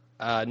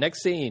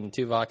 Next scene,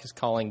 Tuvok is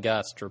calling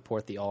Gus to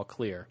report the all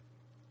clear.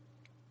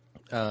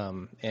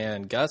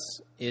 And Gus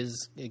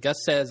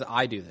says,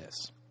 "I do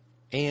this."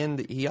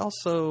 And he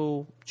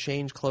also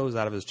changed clothes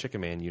out of his Chicken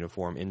Man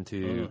uniform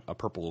into a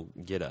purple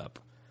getup.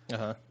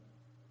 Uh-huh.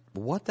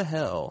 What the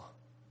hell?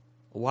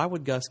 Why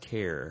would Gus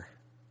care?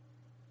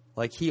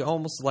 Like, he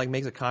almost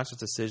makes a conscious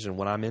decision.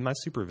 When I'm in my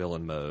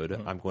supervillain mode,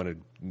 I'm going to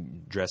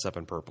dress up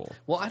in purple.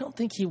 Well, I don't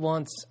think he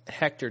wants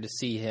Hector to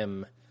see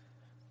him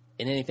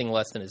in anything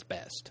less than his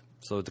best.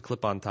 So the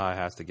clip-on tie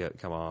has to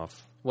come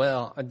off.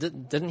 Well,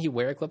 didn't he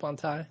wear a clip-on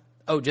tie?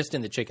 Oh, just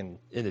in the chicken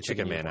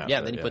man outfit.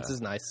 Yeah, then he puts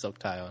his nice silk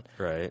tie on.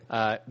 Right.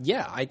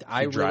 Yeah,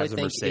 I really drives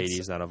think a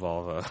Mercedes, not a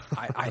Volvo.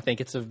 I think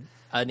it's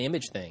an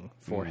image thing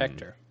for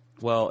Hector.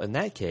 Well, in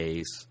that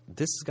case,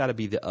 this has got to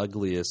be the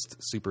ugliest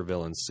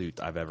supervillain suit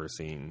I've ever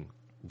seen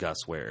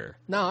Gus wear.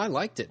 No, I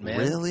liked it, man.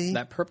 Really?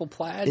 That purple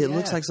plaid? It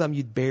looks like something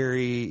you'd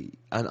bury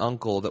an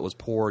uncle that was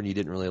poor and you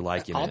didn't really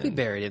like him I'll be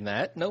buried in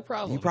that. No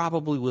problem. You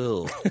probably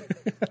will.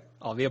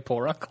 I'll be a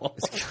poor uncle.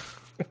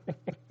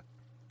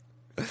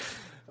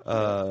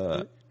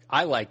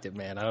 I liked it,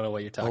 man. I don't know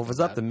what you're talking about. Well, if it's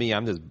up to me,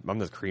 I'm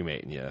just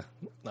cremating you.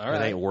 All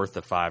right. It ain't worth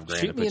the $5,000.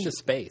 Shoot me into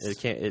space. It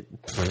can't.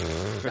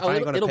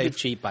 It'll be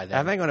cheap by then.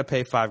 If I ain't going to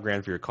pay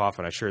 $5,000 for your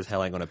coffin, I sure as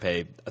hell ain't going to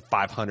pay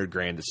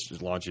 $500,000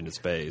 to launch into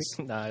space.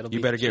 Nah, you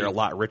better get a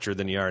lot richer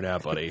than you are now,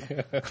 buddy.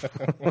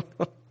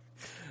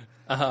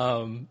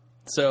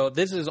 So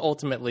this is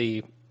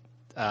ultimately,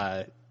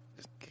 God,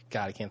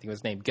 I can't think of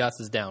his name.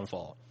 Gus's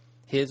downfall.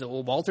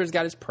 Walter's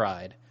got his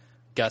pride.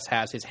 Gus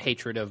has his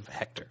hatred of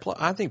Hector.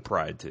 I think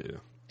pride too.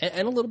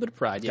 And a little bit of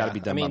pride, yeah. Gotta be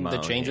done by my the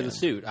own change of the hand.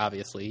 suit,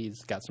 obviously,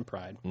 he's got some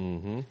pride.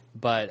 Mm-hmm.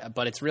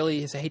 But it's really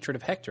his hatred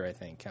of Hector, I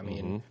think. I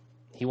mean,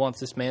 he wants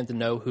this man to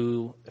know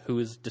who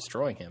is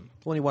destroying him.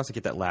 Well, he wants to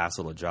get that last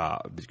little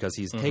job because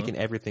he's taken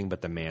everything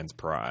but the man's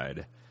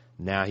pride.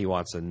 Now he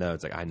wants to know.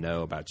 It's like, I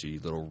know about you, you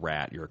little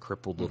rat. You're a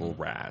crippled little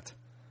rat.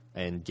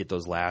 And get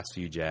those last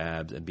few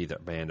jabs and be the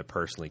man that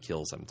personally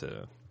kills him,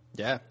 too.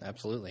 Yeah,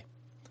 absolutely.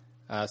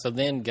 So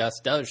then Gus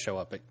does show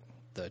up at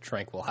the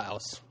Tranquil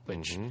House,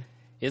 which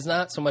is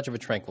not so much of a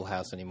tranquil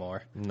house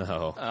anymore.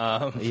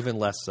 No. Even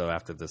less so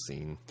after the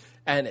scene.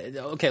 And,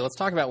 okay, let's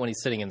talk about when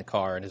he's sitting in the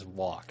car and his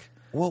walk.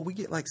 Well, we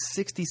get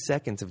 60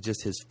 seconds of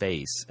just his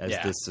face as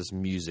this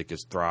music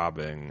is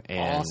throbbing. And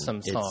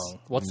awesome song.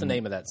 What's the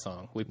name of that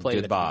song? We played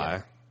it.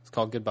 Goodbye. It's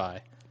called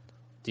Goodbye.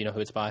 Do you know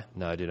who it's by?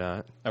 No, I do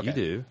not. Okay. You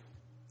do.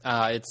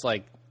 It's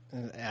like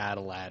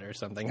Adelat or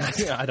something.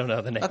 I don't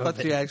know the name I of thought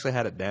it. you actually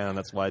had it down.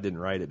 That's why I didn't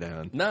write it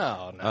down.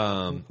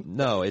 No.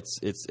 No,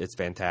 it's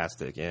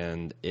fantastic,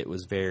 and it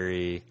was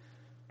very.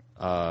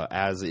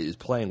 As it was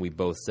playing, we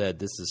both said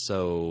this is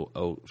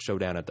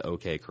Showdown at the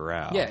OK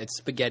Corral. Yeah, it's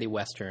spaghetti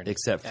western.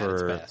 Except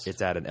for its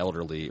best. at an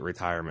elderly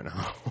retirement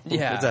home.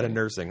 Yeah, it's at a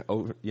nursing.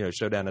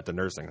 Showdown at the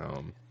nursing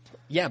home.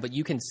 Yeah, but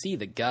you can see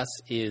that Gus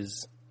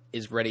is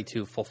ready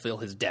to fulfill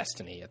his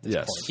destiny at this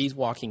point. He's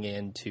walking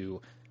in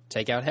to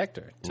take out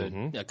Hector,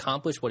 to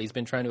accomplish what he's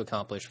been trying to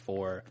accomplish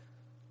for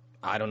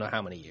I don't know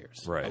how many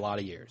years. Right. A lot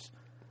of years.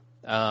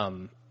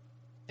 And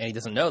he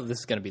doesn't know that this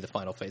is going to be the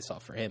final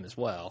face-off for him as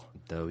well.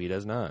 Though he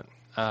does not.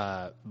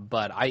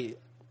 But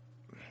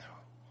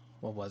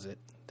what was it?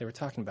 They were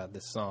talking about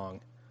this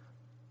song.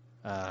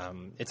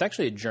 It's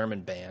actually a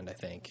German band, I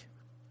think,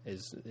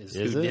 is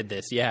who did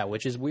this. Yeah,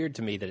 which is weird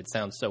to me that it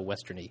sounds so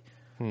westerny.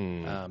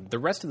 The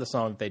rest of the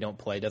song that they don't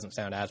play doesn't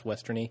sound as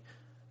westerny.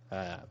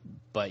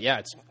 But yeah,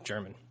 it's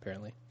German,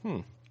 apparently.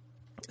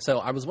 So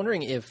I was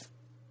wondering if,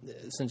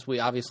 since we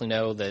obviously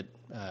know that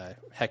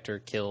Hector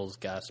kills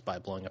Gus by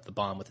blowing up the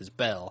bomb with his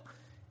bell,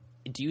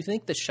 do you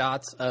think the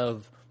shots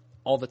of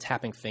all the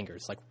tapping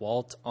fingers, like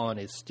Walt on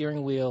his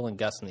steering wheel and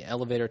Gus in the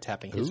elevator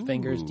tapping his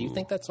fingers, do you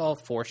think that's all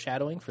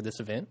foreshadowing for this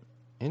event?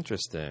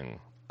 Interesting.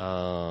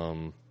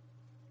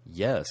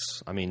 Yes.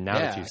 I mean, now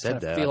that you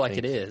said that, I feel like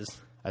it is.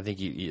 I think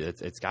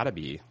it's got to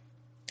be.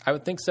 I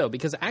would think so,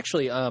 because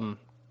actually,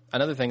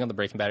 another thing on the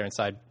Breaking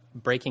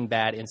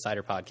Bad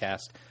Insider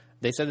podcast,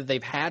 they said that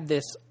they've had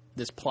this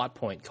plot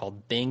point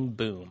called Bing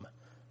Boom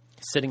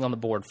sitting on the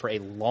board for a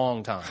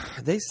long time.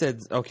 They said,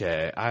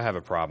 okay, I have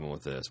a problem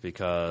with this,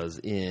 because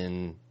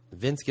in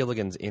Vince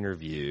Gilligan's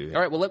interview...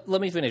 All right, well,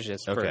 let me finish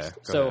this first.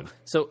 Go ahead.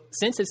 So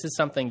since this is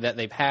something that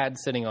they've had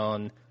sitting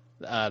on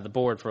the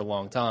board for a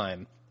long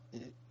time,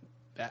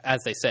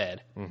 as they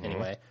said,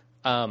 anyway,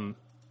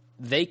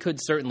 they could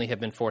certainly have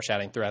been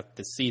foreshadowing throughout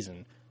this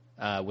season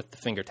with the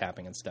finger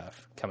tapping and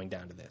stuff coming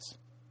down to this.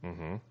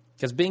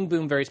 Because Bing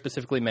Boom very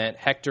specifically meant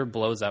Hector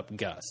blows up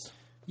Gus.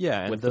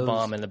 Yeah, and with the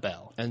bomb and the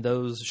bell. And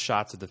those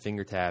shots of the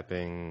finger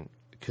tapping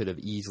could have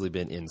easily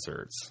been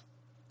inserts.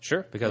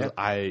 Sure. Because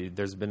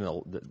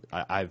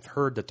I've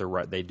heard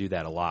that they do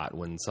that a lot.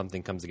 When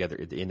something comes together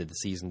at the end of the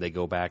season, they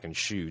go back and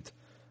shoot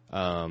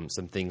some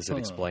things that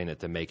explain it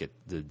to make it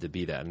to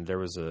be that. And there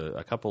was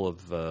a couple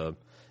of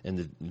in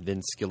the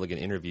Vince Gilligan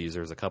interviews,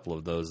 there was a couple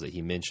of those that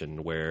he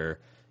mentioned where,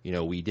 you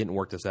know, we didn't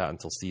work this out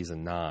until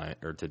season 9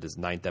 or to this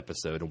 9th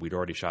episode, and we'd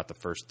already shot the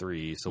first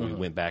 3, so we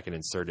went back and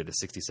inserted a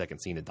 60-second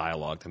scene of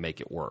dialogue to make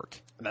it work.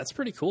 That's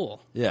pretty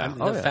cool. Yeah,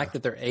 the fact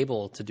that they're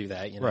able to do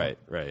that, you know,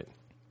 right.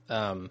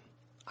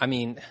 I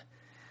mean,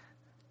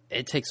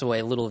 it takes away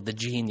a little of the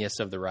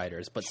genius of the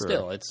writers, but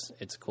still, it's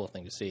a cool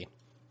thing to see.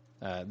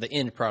 The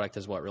end product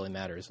is what really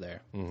matters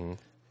there.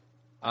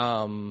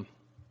 Mm-hmm.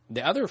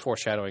 The other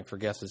foreshadowing for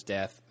Gus's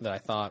death that I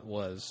thought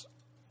was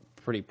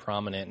pretty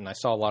prominent, and I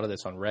saw a lot of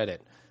this on Reddit,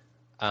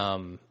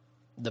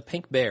 the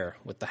pink bear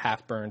with the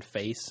half-burned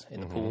face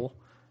in the pool,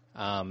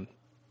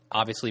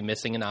 obviously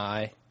missing an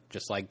eye,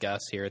 just like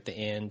Gus here at the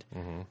end.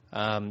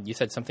 You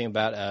said something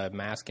about a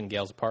mask in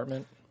Gale's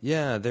apartment?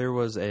 Yeah, there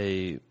was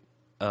I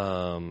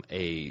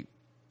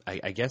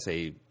guess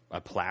a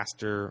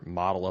plaster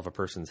model of a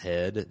person's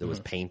head that was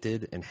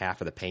painted, and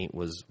half of the paint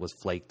was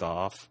flaked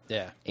off.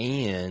 Yeah.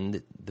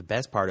 And the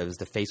best part of it is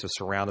the face was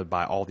surrounded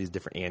by all these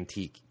different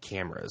antique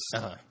cameras.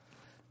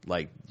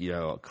 Like, you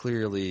know,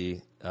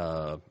 clearly,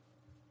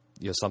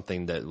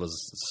 something that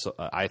was,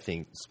 I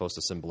think, supposed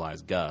to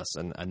symbolize Gus,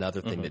 and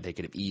another thing that they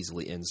could have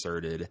easily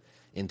inserted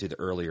into the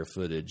earlier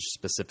footage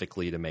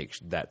specifically to make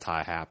that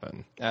tie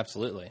happen.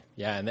 Absolutely.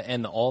 Yeah,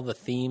 and all the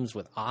themes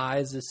with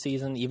eyes this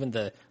season, even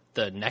the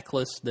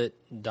necklace that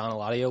Don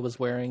Eladio was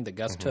wearing that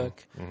Gus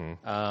took,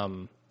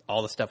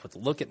 all the stuff with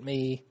Look at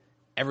Me,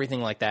 everything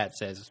like that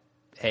says,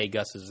 hey,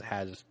 Gus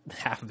has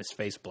half of his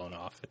face blown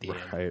off at the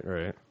end.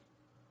 Right.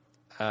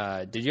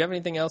 Did you have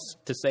anything else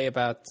to say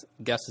about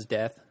Gus's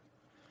death?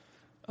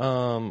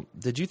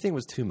 Did you think it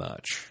was too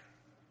much?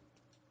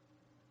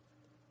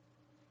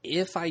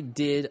 If I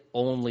did,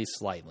 only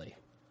slightly.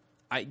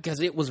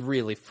 Because it was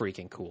really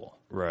freaking cool.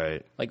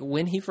 Right. Like,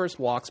 when he first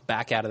walks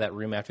back out of that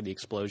room after the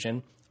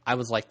explosion, I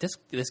was like,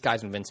 this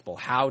guy's invincible.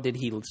 How did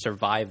he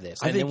survive this?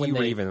 I think you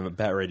were even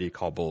about ready to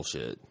call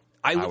bullshit.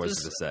 I was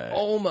going to say.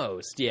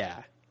 Almost,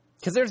 yeah.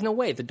 Because there's no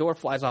way. If the door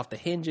flies off the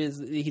hinges,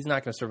 he's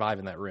not going to survive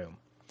in that room.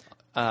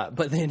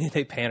 But then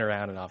they pan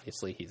around, and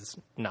obviously he's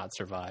not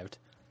survived.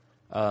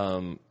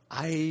 I'm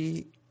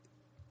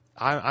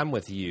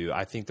with you.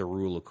 I think the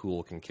rule of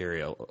cool can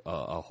carry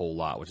a whole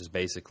lot, which is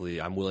basically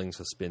I'm willing to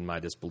suspend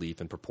my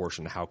disbelief in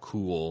proportion to how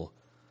cool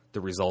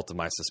the result of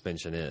my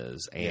suspension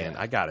is. And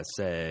I got to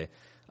say,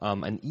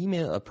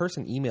 a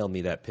person emailed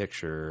me that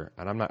picture,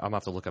 and I'm gonna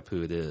have to look up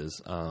who it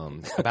is.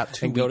 About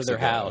 2 and weeks go to their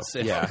ago. house,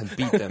 and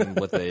beat them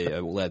with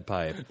a lead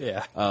pipe.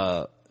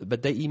 Yeah.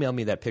 But they emailed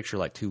me that picture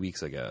like 2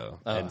 weeks ago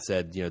and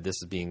said, you know, this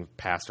is being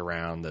passed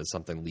around as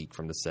something leaked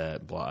from the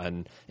set, blah.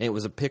 And it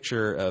was a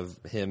picture of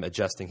him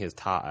adjusting his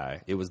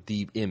tie. It was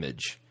the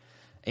image.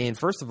 And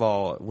first of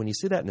all, when you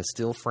see that in a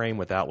still frame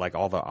without like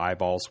all the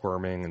eyeballs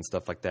squirming and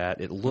stuff like that,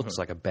 it looks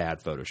like a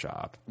bad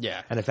Photoshop.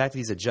 Yeah. And the fact that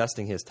he's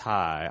adjusting his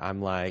tie,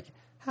 I'm like,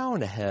 how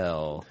in the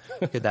hell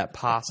could that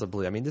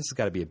possibly? I mean, this has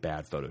got to be a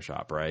bad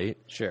Photoshop, right?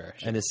 Sure.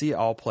 And to see it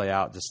all play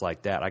out just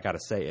like that, I got to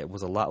say, it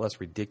was a lot less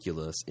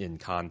ridiculous in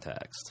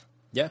context.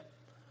 Yeah.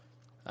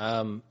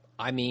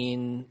 I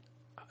mean,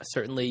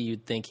 certainly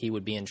you'd think he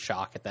would be in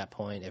shock at that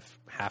point if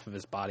half of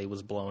his body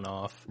was blown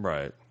off.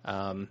 Right.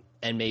 And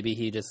maybe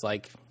he just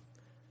like,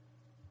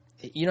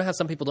 you know how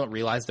some people don't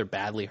realize they're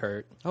badly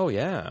hurt? Oh,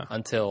 yeah.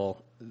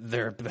 Until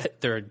they're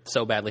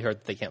so badly hurt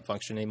that they can't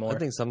function anymore. I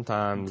think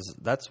sometimes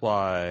that's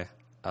why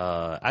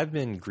I've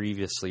been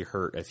grievously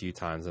hurt a few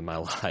times in my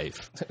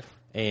life.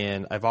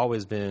 And I've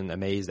always been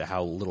amazed at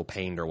how little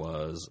pain there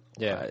was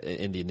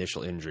in the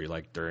initial injury,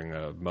 like during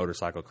a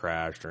motorcycle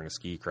crash, during a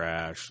ski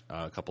crash,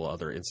 a couple of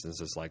other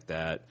instances like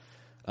that.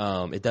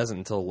 It doesn't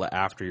until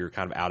after you're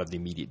kind of out of the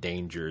immediate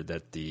danger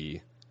that the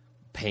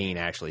pain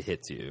actually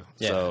hits you.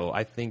 Yeah. So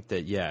I think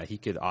that, he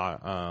could,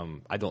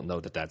 I don't know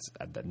that that's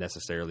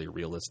necessarily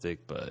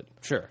realistic, but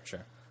sure.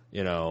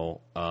 You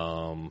know,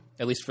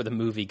 at least for the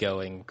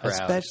movie-going crowd.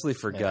 Especially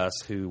for Gus,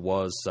 who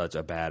was such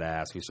a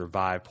badass, who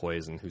survived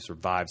poison, who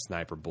survived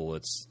sniper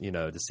bullets, you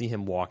know, to see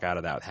him walk out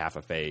of that with half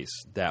a face,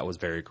 that was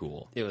very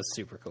cool. It was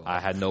super cool. I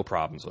had no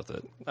problems with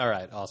it. All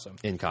right, awesome.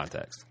 In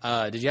context.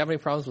 Did you have any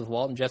problems with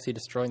Walt and Jesse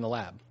destroying the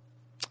lab?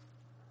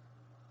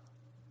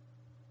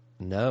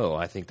 No,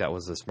 I think that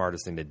was the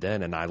smartest thing they'd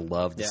done, and I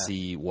love to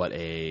see what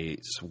a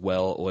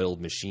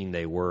well-oiled machine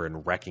they were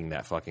in wrecking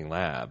that fucking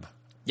lab.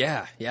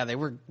 Yeah, they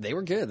were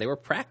good. They were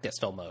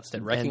practiced almost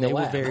at wrecking the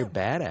lab. And they were very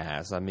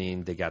badass. I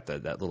mean, they got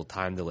that little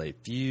time delay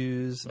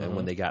fuse, and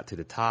when they got to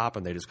the top,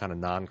 and they just kind of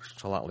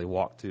nonchalantly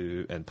walked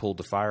to and pulled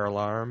the fire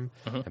alarm,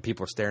 and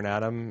people were staring at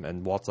them,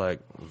 and Walt's like,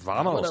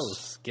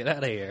 "Vamos, get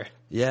out of here!"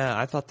 Yeah,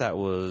 I thought that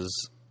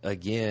was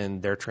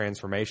again their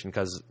transformation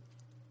because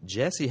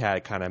Jesse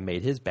had kind of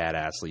made his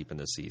badass leap in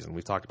this season.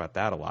 We've talked about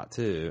that a lot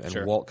too.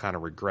 And Walt kind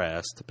of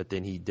regressed, but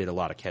then he did a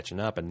lot of catching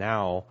up. And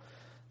now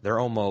they're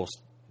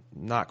almost,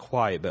 not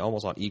quite, but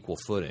almost on equal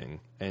footing.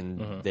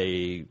 And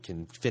they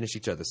can finish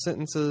each other's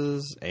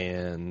sentences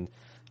and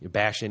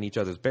bash in each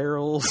other's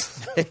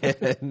barrels.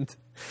 And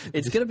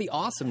it's going to be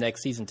awesome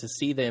next season to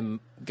see them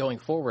going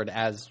forward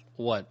as,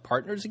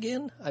 partners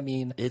again? I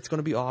mean... It's going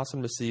to be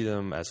awesome to see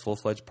them as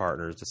full-fledged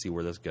partners to see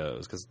where this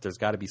goes, because there's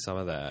got to be some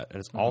of that. And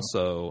it's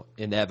also,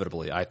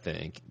 inevitably, I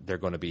think, they're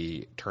going to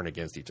be turned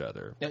against each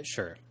other. Yeah,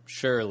 sure.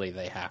 Surely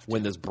they have to.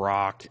 When this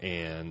Brock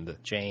and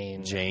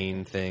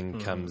Jane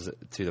thing comes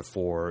to the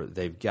fore,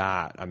 they've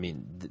got... I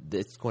mean,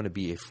 it's going to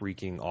be a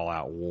freaking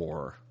all-out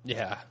war.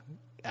 Yeah,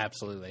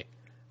 absolutely.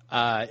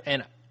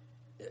 And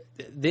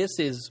this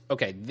is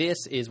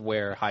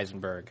where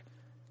Heisenberg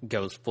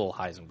goes full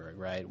Heisenberg,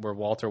 right? Where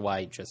Walter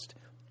White just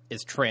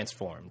is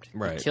transformed.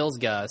 Right. He kills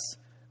Gus.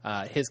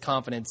 His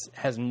confidence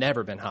has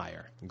never been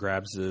higher.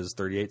 Grabs his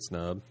 .38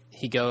 snub.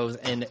 He goes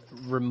and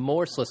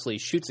remorselessly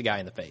shoots a guy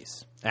in the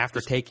face. After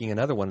taking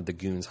another one of the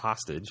goons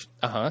hostage.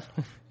 Yeah.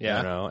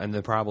 You know, and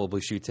then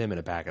probably shoots him in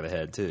the back of the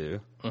head,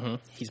 too.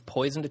 He's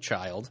poisoned a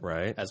child.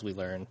 Right. As we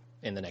learn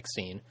in the next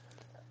scene.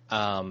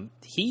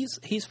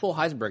 He's full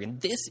Heisenberg,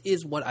 and this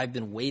is what I've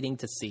been waiting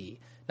to see.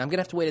 Now, I'm going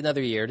to have to wait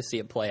another year to see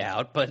it play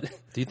out, but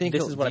do you think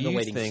this is what I've been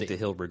waiting to see. Do you think that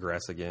he'll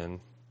regress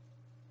again?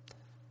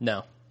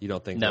 No. You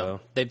don't think so?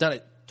 They've done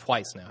it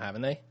twice now,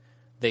 haven't they?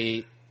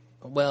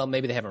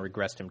 Maybe they haven't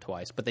regressed him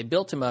twice, but they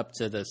built him up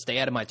to the stay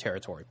out of my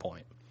territory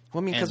point.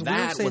 Well, I mean, because we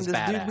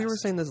were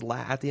saying this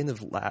at the end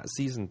of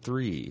season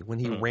 3 when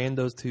he ran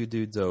those two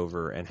dudes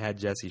over and had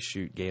Jesse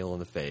shoot Gale in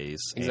the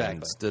face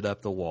and stood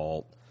up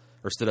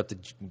to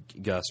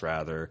Gus,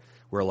 rather.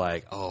 We're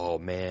like, oh,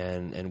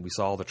 man. And we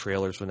saw the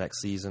trailers for next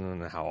season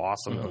and how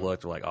awesome it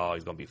looked. We're like, oh,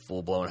 he's going to be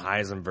full-blown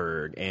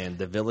Heisenberg. And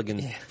the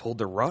villain pulled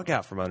the rug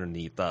out from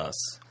underneath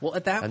us. Well,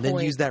 at that point... And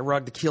then used that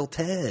rug to kill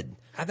Ted.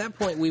 At that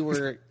point, we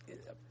were,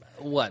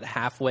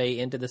 halfway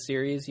into the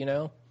series, you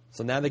know?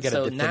 So now they got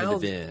a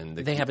definitive end.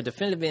 They have a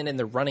definitive end, and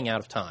they're running out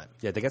of time.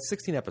 Yeah, they got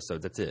 16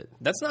 episodes. That's it.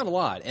 That's not a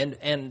lot.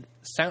 And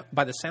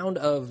by the sound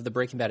of the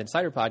Breaking Bad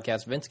Insider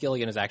podcast, Vince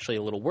Gilligan is actually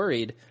a little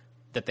worried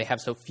that they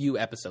have so few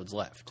episodes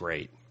left.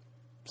 Great.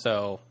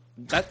 So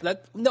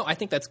I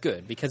think that's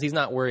good because he's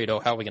not worried. Oh,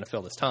 how are we going to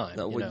fill this time?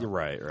 No, you're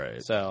right.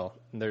 So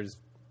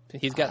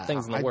he's got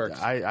things in the works.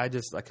 I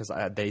just because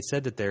they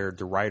said that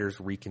the writers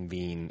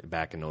reconvene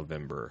back in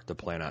November to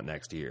plan out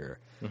next year.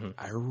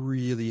 I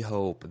really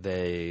hope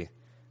they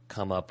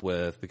come up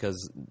with,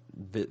 because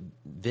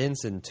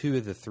Vince in 2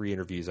 of the 3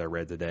 interviews I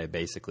read today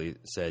basically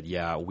said,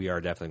 yeah, we are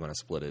definitely going to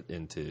split it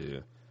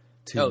into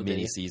 2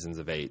 mini seasons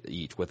of 8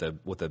 each with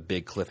a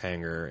big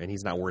cliffhanger, and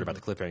he's not worried about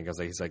the cliffhanger because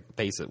he's like,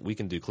 face it, we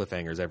can do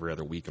cliffhangers every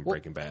other week in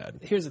Breaking Bad.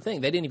 Here's the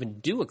thing: they didn't even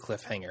do a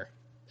cliffhanger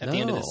at the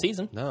end of the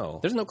season. No,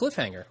 there's no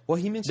cliffhanger. Well,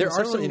 he mentioned there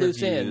are some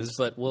loose ends,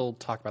 but we'll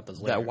talk about those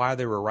later. That while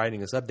they were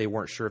writing this up, they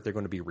weren't sure if they're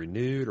going to be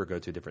renewed or go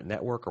to a different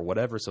network or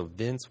whatever. So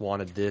Vince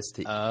wanted this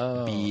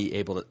to be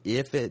able to,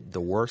 if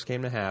the worst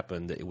came to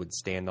happen, that it would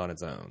stand on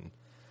its own.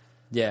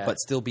 Yeah. But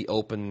still be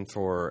open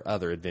for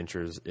other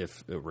adventures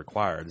if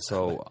required.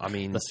 So, I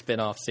mean... the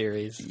spin-off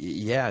series.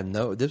 Yeah,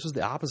 no, this was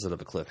the opposite of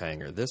a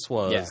cliffhanger. This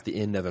was the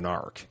end of an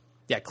arc.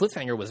 Yeah,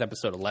 cliffhanger was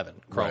episode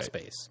 11, Crawl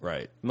Space.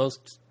 Right.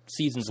 Most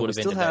seasons would have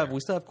ended there. We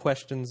still have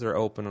questions that are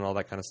open and all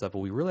that kind of stuff, but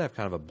we really have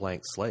kind of a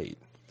blank slate.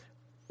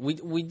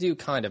 We do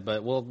kind of,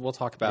 but we'll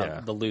talk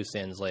about the loose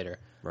ends later.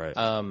 Right.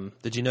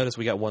 Did you notice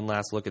we got one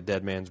last look at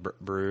Dead Man's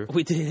Brew?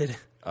 We did.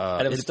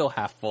 And it was still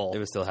half full. It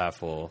was still half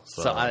full.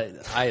 So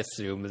I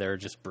assume they're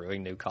just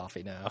brewing new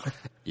coffee now.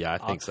 Yeah,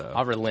 I think so.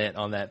 I'll relent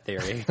on that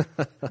theory.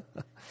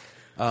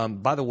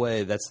 By the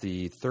way, that's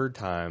the fourth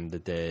time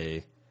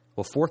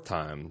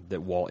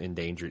that Walt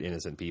endangered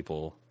innocent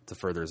people to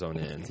further his own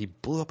ends. He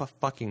blew up a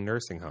fucking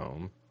nursing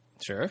home.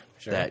 Sure.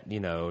 That,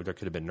 there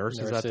could have been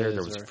nurses out there.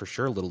 There was for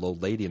sure a little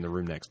old lady in the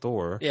room next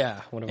door.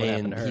 Yeah, what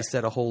happened to her? He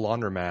set a whole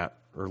laundromat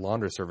or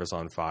laundry service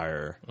on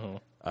fire.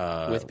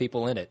 With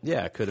people in it.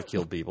 Yeah, it could have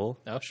killed people.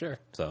 Oh, sure.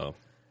 So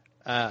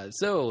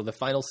the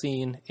final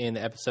scene in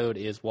the episode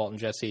is Walt and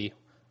Jesse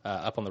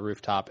up on the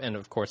rooftop, and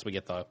of course we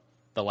get the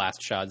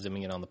last shot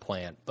zooming in on the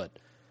plant. But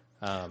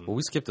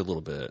we skipped a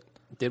little bit.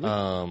 Did we?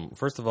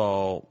 First of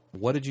all,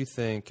 what did you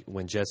think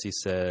when Jesse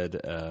said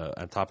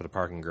on top of the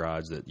parking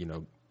garage that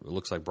it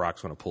looks like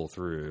Brock's going to pull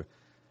through?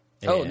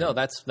 Oh no,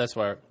 that's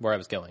where I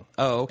was going.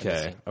 Oh,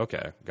 okay,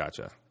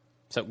 gotcha.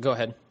 So go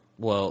ahead.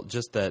 Well,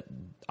 just that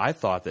I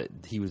thought that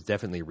he was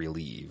definitely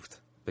relieved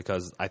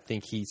because I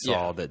think he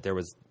saw that there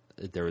was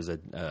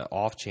an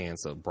off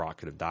chance that Brock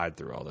could have died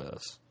through all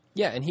this.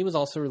 Yeah, and he was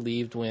also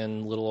relieved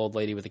when little old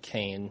lady with a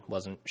cane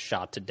wasn't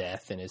shot to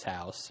death in his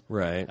house.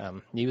 Right.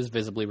 He was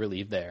visibly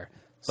relieved there.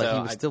 But so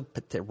he was still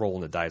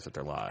rolling the dice with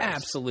their lives.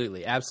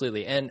 Absolutely,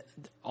 absolutely. And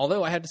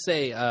although I have to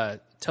say,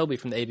 Toby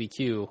from the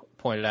ABQ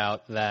pointed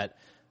out that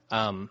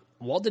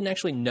Walt didn't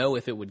actually know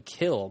if it would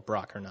kill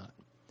Brock or not.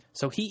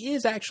 So he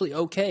is actually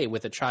okay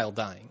with a child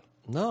dying.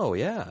 No,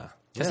 yeah.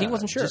 because he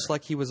wasn't sure. Just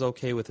like he was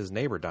okay with his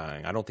neighbor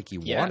dying. I don't think he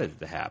wanted it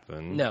to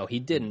happen. No, he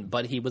didn't,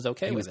 but he was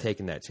okay with it. He was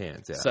taking that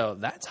chance, yeah. So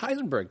that's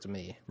Heisenberg to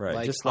me. Right.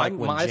 Like, just like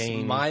when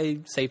Jane... My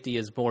safety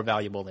is more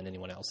valuable than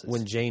anyone else's.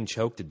 When Jane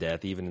choked to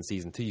death, even in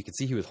season 2, you could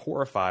see he was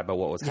horrified by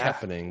what was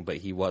happening, but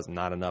he was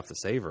not enough to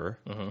save her.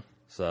 Mm-hmm.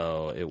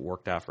 So it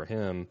worked out for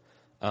him.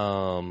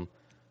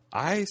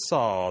 I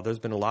saw there's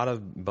been a lot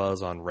of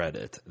buzz on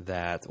Reddit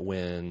that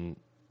when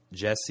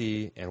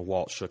Jesse and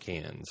Walt shook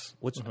hands,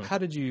 which how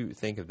did you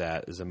think of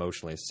that as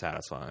emotionally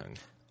satisfying?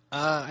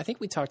 I think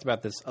we talked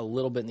about this a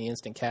little bit in the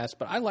Instant Cast,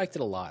 but I liked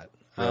it a lot.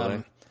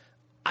 Really?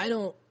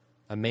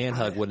 A man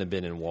hug wouldn't have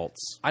been in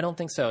Walt's. I don't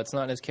think so. It's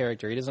not in his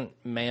character. He doesn't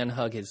man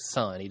hug his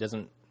son. He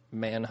doesn't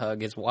man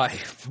hug his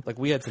wife. Like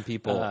we had some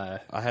people.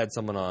 I had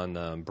someone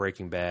on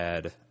Breaking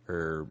Bad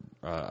or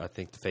I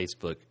think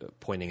Facebook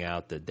pointing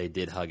out that they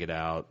did hug it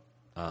out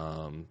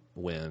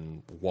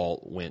when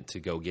Walt went to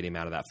go get him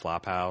out of that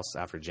flop house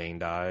after Jane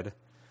died.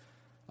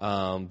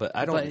 But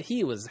I don't. But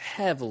he was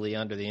heavily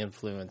under the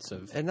influence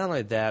of, and not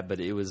only that, but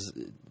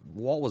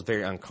Walt was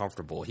very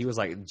uncomfortable. He was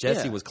like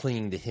Jesse was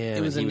clinging to him.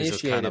 It was and he initiated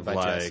was just kind of by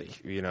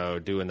like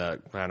Jesse. Doing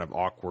that kind of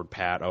awkward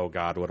pat. Oh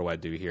God, what do I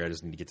do here? I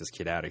just need to get this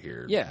kid out of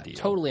here. Yeah, deal.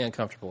 Totally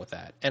uncomfortable with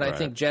that. And I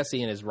think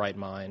Jesse, in his right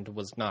mind,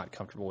 was not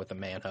comfortable with a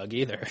man hug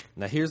either.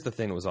 Now here's the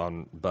thing that was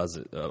on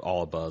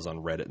all buzz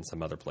on Reddit and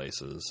some other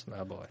places.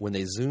 Oh boy! When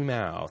they zoom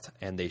out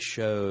and they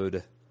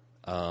showed.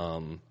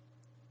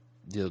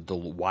 The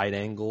wide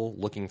angle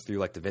looking through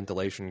like the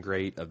ventilation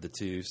grate of the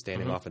two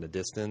standing off in the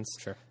distance.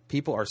 Sure.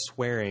 People are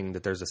swearing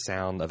that there's a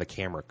sound of a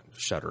camera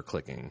shutter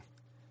clicking.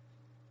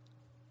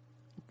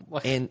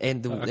 What? And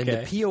the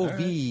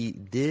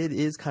POV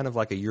is kind of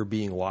like a you're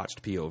being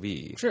watched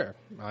POV. Sure.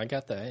 I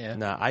got that, yeah.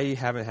 Now, I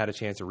haven't had a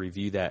chance to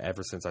review that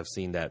ever since I've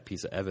seen that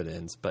piece of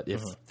evidence, but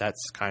if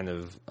that's kind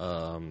of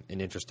an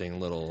interesting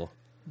little...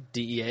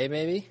 DEA,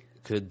 maybe?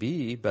 Could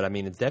be, but I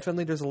mean,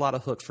 definitely there's a lot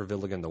of hooks for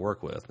Villigan to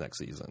work with next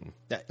season,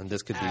 and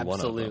this could be one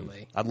of them.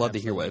 I'd love to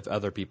hear what if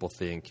other people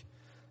think,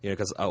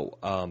 because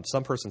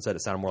some person said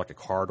it sounded more like a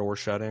car door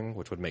shutting,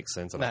 which would make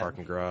sense in a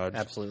parking garage.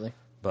 Absolutely,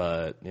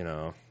 but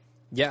hard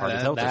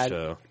to tell this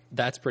show.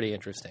 That's pretty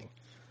interesting.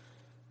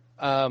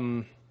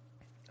 I'm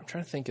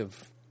trying to think of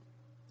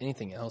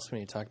anything else we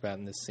need to talk about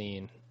in this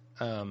scene.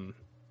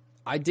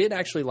 I did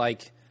actually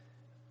like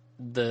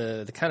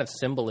the kind of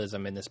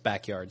symbolism in this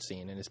backyard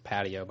scene, in this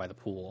patio by the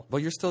pool. Well,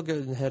 you're still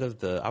getting ahead of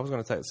I was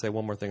going to say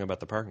one more thing about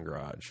the parking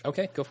garage.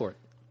 Okay, go for it.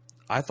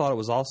 I thought it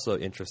was also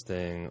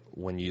interesting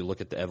when you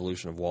look at the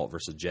evolution of Walt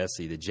versus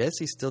Jesse, that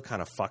Jesse's still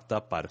kind of fucked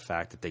up by the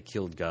fact that they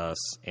killed Gus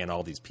and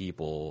all these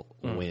people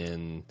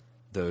when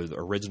the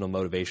original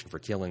motivation for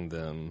killing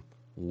them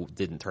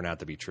didn't turn out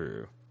to be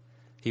true.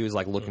 He was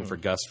like looking for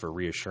Gus for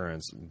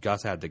reassurance.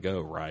 Gus had to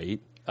go,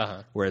 right?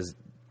 Whereas,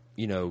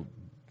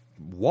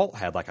 Walt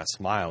had like a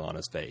smile on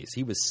his face.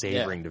 He was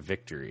savoring the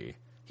victory.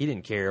 He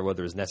didn't care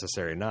whether it was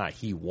necessary or not.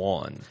 He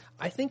won.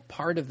 I think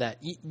part of that,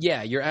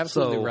 you're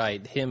absolutely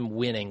right. Him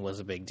winning was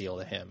a big deal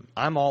to him.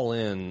 I'm all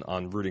in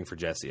on rooting for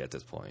Jesse at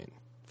this point.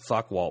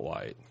 Fuck Walt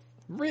White.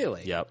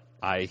 Really? Yep.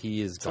 He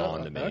is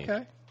gone to me.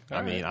 Okay.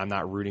 I mean, I'm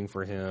not rooting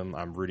for him.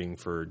 I'm rooting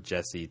for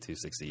Jesse to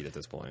succeed at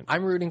this point.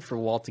 I'm rooting for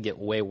Walt to get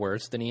way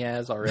worse than he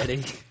has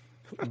already.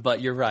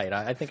 But you're right.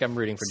 I think I'm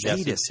rooting for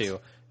Jesse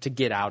to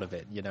get out of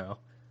it,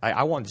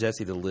 I want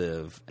Jesse to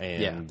live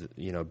and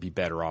be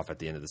better off at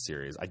the end of the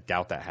series. I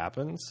doubt that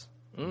happens,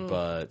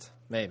 but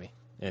maybe.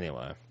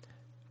 Anyway,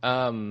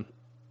 the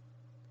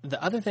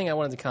other thing I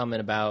wanted to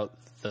comment about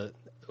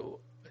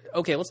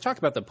let's talk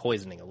about the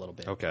poisoning a little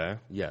bit. Okay.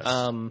 Yes.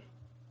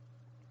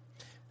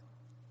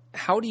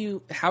 How do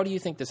you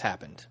think this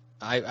happened?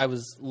 I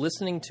was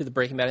listening to the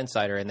Breaking Bad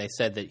Insider, and they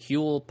said that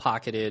Huell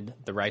pocketed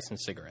the ricin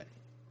cigarette.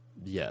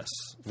 Yes.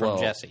 From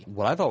Jesse.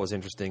 What I thought was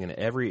interesting, in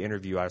every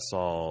interview I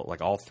saw,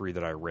 like all three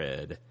that I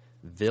read,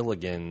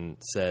 Villigan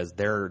says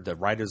the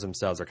writers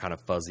themselves are kind of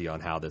fuzzy on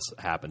how this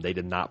happened. They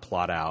did not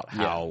plot out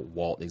how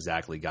Walt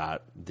exactly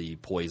got the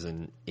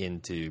poison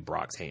into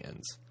Brock's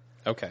hands.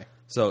 Okay.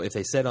 So if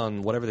they said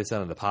on whatever they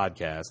said on the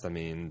podcast, I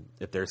mean,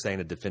 if they're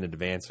saying a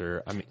definitive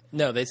answer, I mean...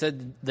 No, they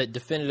said that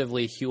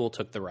definitively Huell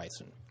took the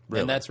ricin.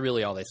 Really? And that's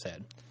really all they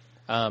said.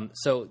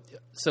 So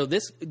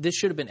this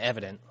should have been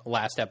evident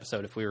last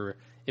episode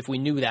if we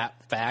knew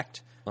that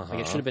fact. Like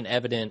it should have been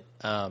evident.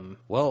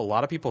 Well, a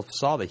lot of people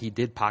saw that he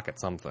did pocket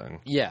something.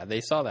 Yeah,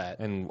 they saw that.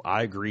 And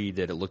I agreed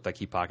that it looked like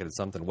he pocketed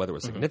something, whether it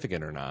was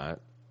significant or not.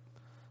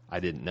 I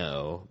didn't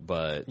know,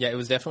 but... Yeah, it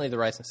was definitely the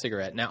ricin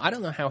cigarette. Now, I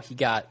don't know how he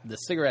got the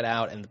cigarette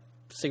out and the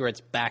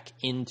cigarettes back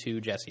into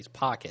Jesse's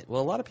pocket.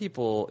 Well, a lot of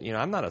people,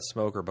 I'm not a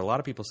smoker, but a lot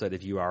of people said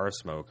if you are a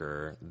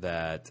smoker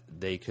that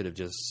they could have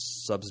just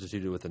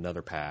substituted with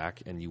another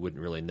pack and you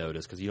wouldn't really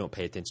notice because you don't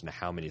pay attention to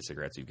how many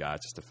cigarettes you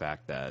got, just the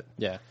fact that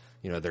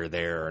they're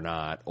there or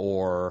not.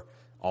 Or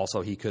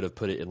also he could have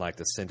put it in like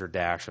the center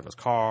dash of his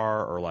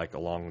car or like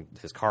along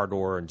his car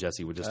door and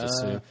Jesse would just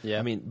assume. Yeah.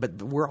 I mean,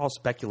 but we're all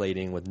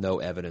speculating with no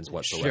evidence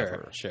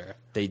whatsoever. Sure.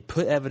 They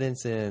put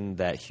evidence in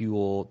that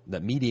Huell,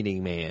 that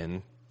meat-eating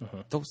man...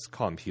 Don't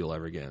call him Huell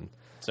ever again.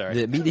 Sorry.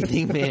 The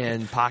meat-eating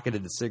man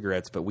pocketed the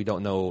cigarettes, but we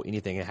don't know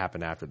anything that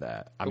happened after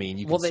that. I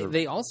mean,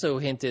 they also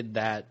hinted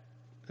that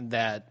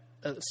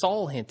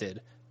Saul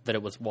hinted that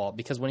it was Walt,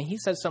 because when he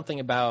said something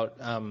about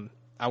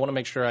I want to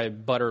make sure I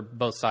butter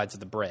both sides of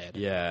the bread.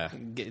 Yeah.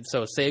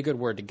 So say a good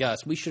word to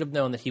Gus. We should have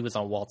known that he was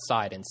on Walt's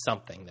side in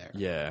something there.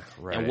 Yeah,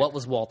 right. And what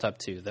was Walt up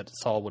to that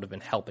Saul would have been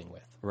helping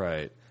with?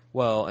 Right.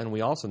 Well, and we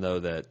also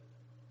know that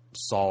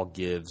Saul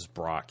gives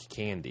Brock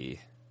candy.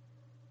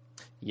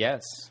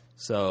 Yes.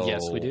 So yes,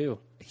 we do.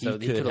 So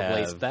he could have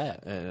laced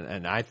that.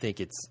 And I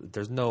think I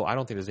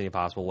don't think there's any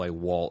possible way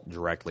Walt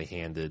directly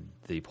handed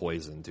the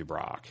poison to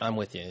Brock. I'm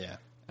with you,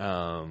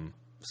 yeah.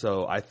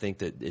 So I think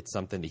that it's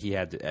something that he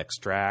had to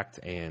extract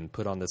and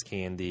put on this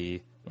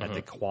candy at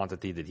the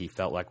quantity that he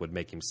felt like would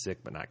make him sick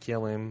but not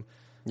kill him.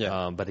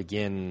 Yeah. But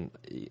again,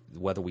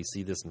 whether we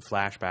see this in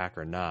flashback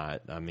or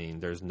not, I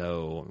mean,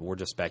 we're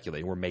just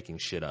speculating. We're making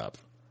shit up.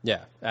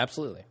 Yeah,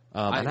 absolutely.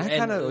 And I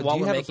kind of, do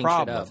you have a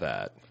problem with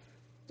that?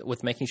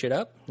 With making shit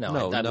up?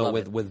 No,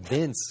 with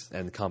Vince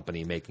and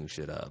company making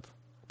shit up.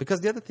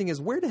 Because the other thing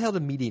is, where the hell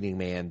did Meat-Eating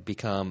Man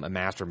become a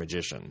master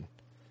magician?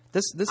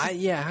 This is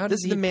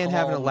the man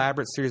having an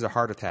elaborate series of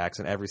heart attacks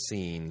in every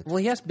scene. Well,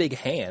 he has big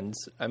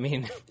hands. I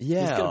mean, he's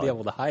going to be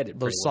able to hide it.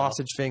 Those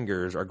sausage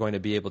fingers are going to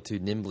be able to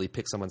nimbly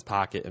pick someone's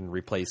pocket and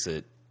replace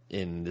it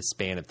in the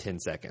span of 10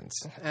 seconds.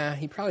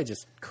 He probably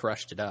just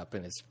crushed it up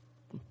in his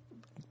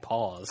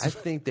paws. I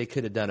think they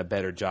could have done a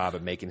better job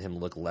of making him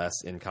look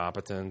less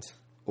incompetent,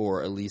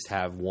 or at least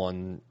have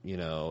one,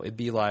 it'd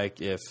be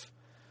like if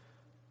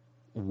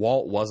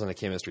Walt wasn't a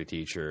chemistry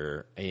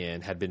teacher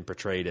and had been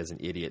portrayed as an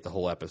idiot the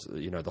whole episode,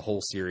 the whole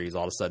series.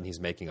 All of a sudden,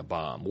 he's making a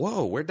bomb.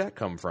 Whoa, where'd that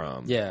come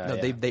from? Yeah,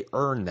 they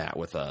earned that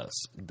with us.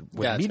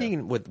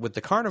 With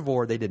the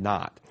carnivore, they did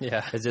not.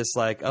 Yeah, it's just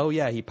like, oh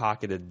yeah, he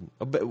pocketed.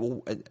 But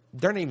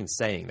they're not even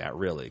saying that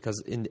really, because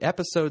in the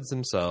episodes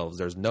themselves,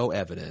 there's no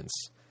evidence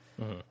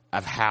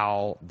of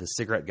how the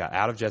cigarette got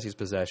out of Jesse's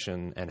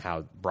possession and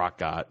how Brock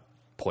got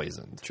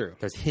poisoned. True.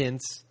 There's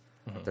hints.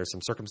 There's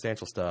some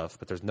circumstantial stuff,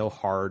 but there's no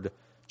hard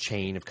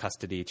chain of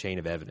custody, chain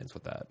of evidence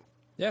with that.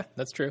 Yeah,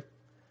 that's true.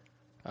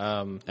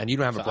 And you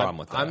don't have a problem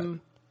with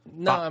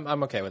that.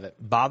 I'm okay with it.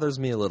 Bothers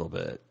me a little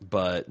bit,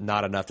 but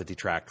not enough to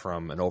detract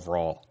from an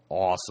overall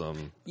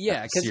awesome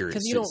series.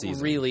 Because you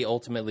don't really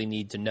ultimately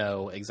need to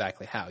know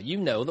exactly how. You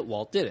know that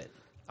Walt did it.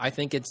 I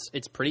think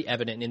it's pretty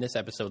evident in this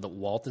episode that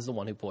Walt is the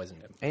one who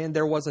poisoned him. And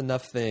there was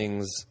enough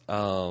things.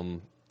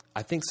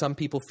 I think some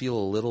people feel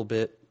a little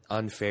bit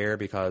unfair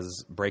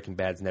because Breaking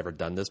Bad's never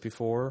done this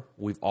before.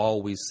 We've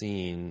always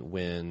seen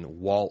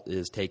when Walt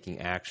is taking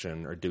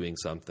action or doing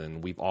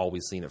something, we've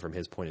always seen it from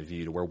his point of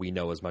view to where we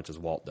know as much as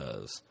Walt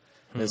does.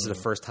 This is the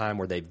first time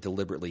where they've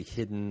deliberately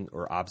hidden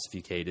or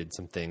obfuscated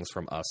some things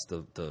from us,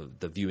 the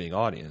viewing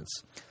audience.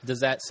 Does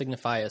that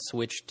signify a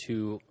switch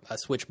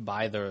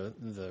by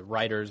the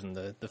writers and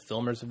the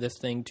filmers of this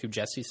thing to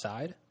Jesse's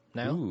side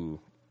now? Ooh,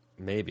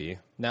 maybe.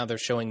 Now they're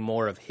showing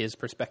more of his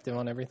perspective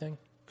on everything?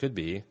 Could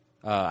be.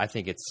 I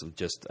think it's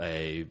just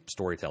a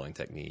storytelling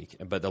technique.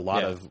 But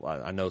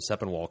I know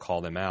Sepinwall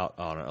called him out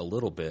on it a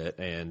little bit,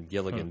 and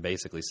Gilligan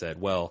basically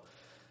said, well,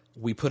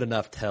 we put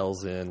enough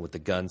tells in with the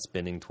gun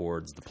spinning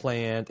towards the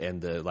plant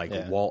and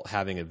Walt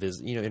having a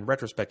visit. In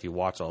retrospect, you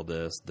watch all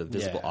this, the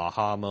visible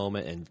aha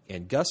moment,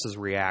 and Gus's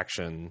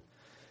reaction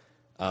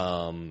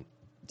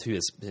to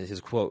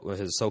his quote,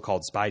 his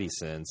so-called Spidey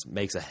sense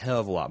makes a hell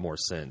of a lot more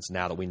sense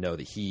now that we know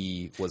that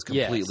he was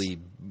completely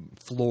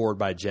floored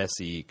by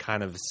Jesse,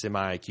 kind of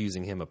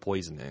semi-accusing him of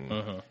poisoning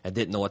and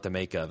didn't know what to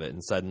make of it.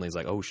 And suddenly he's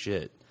like, oh,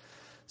 shit.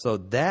 So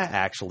that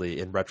actually,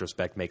 in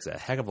retrospect, makes a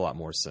heck of a lot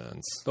more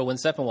sense. But when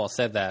Sepinwall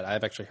said that,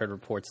 I've actually heard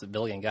reports that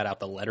Gilligan got out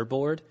the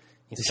letterboard.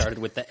 He started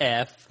with the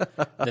F.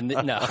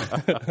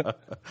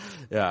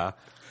 Yeah.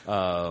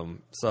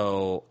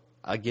 So,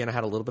 again, I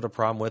had a little bit of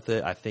problem with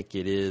it. I think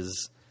it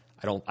is...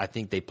 I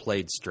think they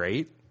played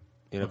straight,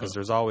 because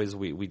there's always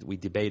we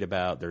debate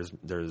about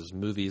there's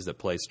movies that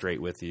play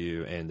straight with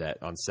you and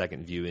that on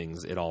second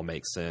viewings it all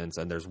makes sense,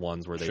 and there's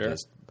ones where they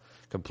just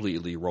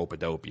completely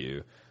rope-a-dope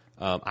you.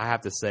 I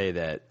have to say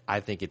that I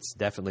think it's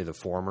definitely the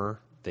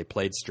former. They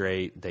played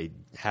straight. They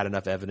had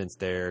enough evidence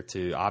there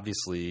to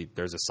obviously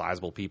there's a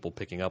sizable people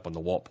picking up on the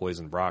Walt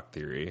poisoned Brock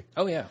theory.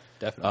 Oh yeah,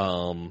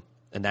 definitely.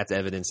 And that's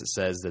evidence that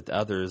says that the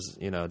others,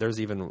 there's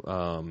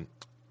even.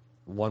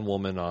 One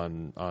woman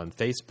on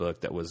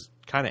Facebook that was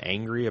kind of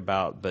angry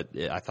about, but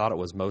I thought it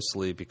was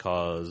mostly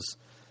because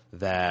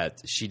that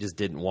she just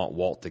didn't want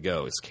Walt to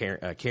go. It's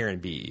Karen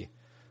B.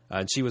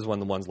 And she was one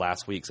of the ones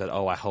last week said,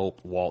 oh, I hope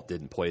Walt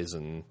didn't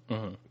poison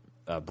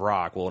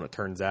Brock. Well, and it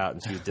turns out,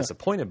 and she was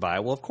disappointed by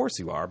it. Well, of course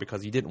you are,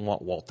 because you didn't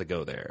want Walt to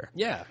go there.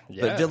 Yeah.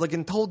 But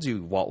Gilligan told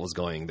you Walt was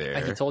going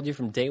there. He told you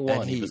from day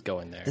one he was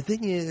going there. The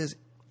thing is,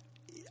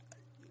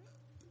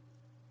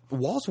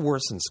 Walt's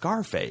worse than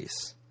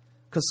Scarface.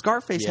 Because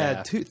Scarface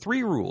had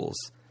 3 rules.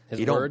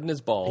 His word and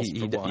his balls.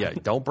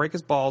 Don't break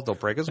his balls, don't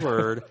break his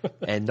word,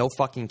 and no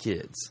fucking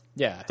kids.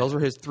 Yeah. Those are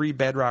his 3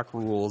 bedrock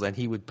rules, and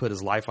he would put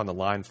his life on the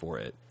line for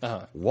it.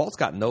 Walt's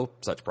got no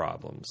such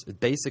problems. It's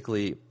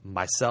basically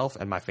myself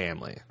and my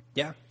family.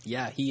 Yeah.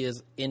 Yeah, he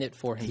is in it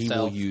for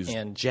himself. He will use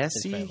and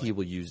Jesse. He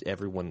will use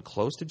everyone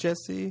close to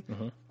Jesse.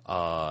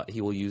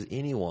 He will use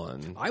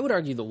anyone. I would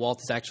argue that Walt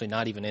is actually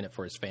not even in it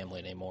for his family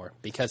anymore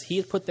because he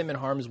had put them in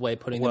harm's way,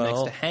 putting them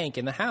next to Hank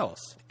in the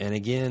house. And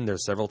again,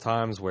 there's several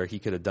times where he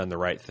could have done the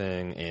right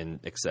thing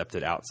and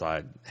accepted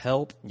outside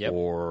help,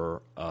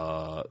 or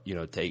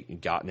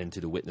gotten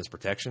into the witness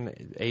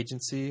protection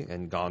agency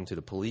and gone to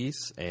the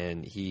police,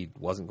 and he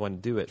wasn't going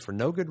to do it for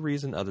no good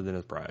reason other than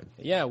his pride.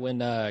 Yeah, when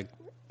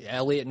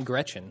Elliot and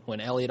Gretchen,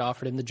 when Elliot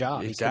offered him the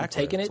job, he could have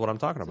taken it. That's what I'm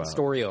talking about.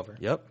 Story over.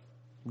 Yep.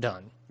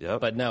 Done. Yep.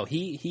 But no,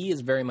 he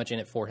is very much in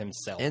it for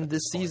himself. And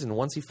this season,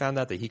 once he found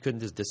out that he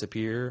couldn't just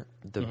disappear,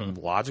 the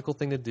logical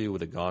thing to do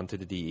would have gone to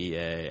the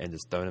DEA and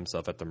just thrown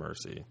himself at the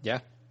mercy. Yeah.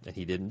 And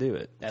he didn't do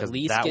it. At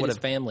least that get his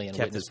family and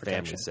kept his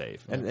family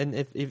safe. And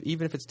if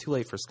even if it's too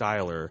late for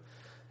Skyler,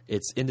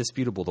 it's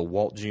indisputable that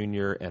Walt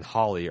Jr. and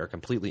Holly are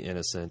completely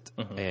innocent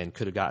and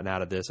could have gotten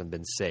out of this and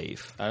been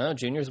safe. I don't know.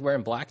 Junior's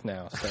wearing black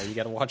now, so you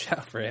got to watch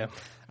out for him.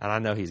 And I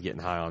know he's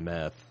getting high on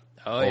meth.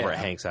 Over at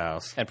Hank's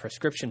house. And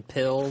prescription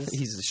pills.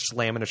 He's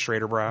slamming a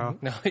Schrader brow.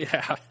 No,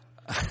 yeah.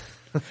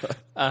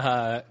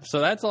 So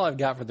that's all I've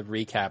got for the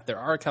recap. There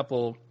are a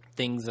couple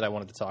things that I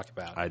wanted to talk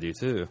about. I do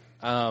too.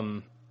 I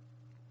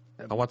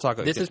want to talk.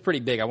 This is pretty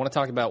big. I want to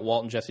talk about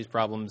Walt and Jesse's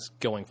problems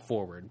going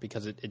forward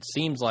because it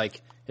seems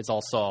like it's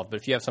all solved.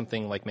 But if you have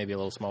something like maybe a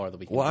little smaller that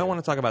we can I want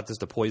to talk about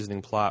the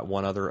poisoning plot.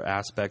 One other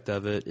aspect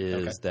of it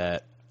is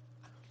that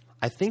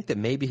I think that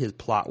maybe his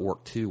plot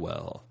worked too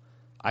well.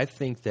 I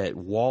think that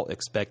Walt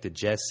expected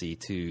Jesse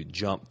to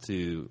jump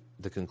to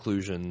the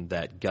conclusion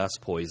that Gus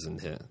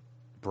poisoned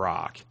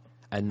Brock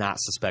and not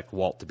suspect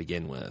Walt to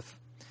begin with.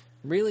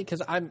 Really?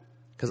 Because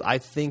I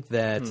think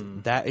that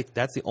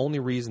that's the only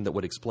reason that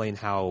would explain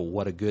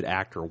what a good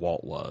actor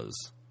Walt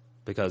was.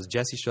 Because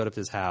Jesse showed up at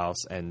his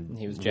house and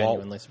he was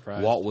genuinely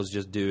surprised. Walt was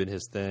just doing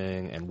his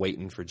thing and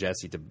waiting for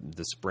Jesse to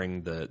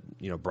spring that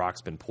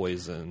Brock's been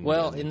poisoned.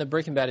 Well, in the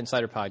Breaking Bad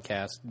Insider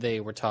podcast, they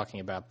were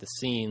talking about the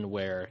scene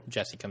where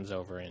Jesse comes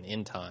over in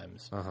End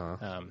Times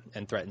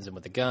and threatens him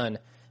with a gun,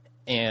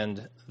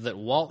 and that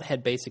Walt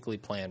had basically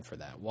planned for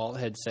that. Walt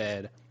had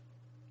said,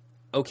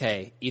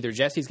 okay, either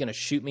Jesse's going to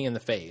shoot me in the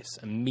face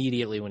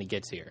immediately when he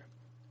gets here,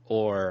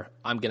 or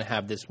I'm going to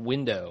have this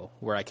window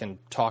where I can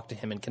talk to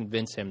him and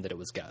convince him that it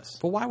was Gus.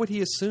 But why would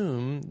he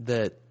assume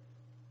that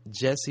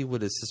Jesse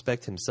would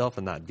suspect himself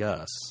and not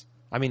Gus?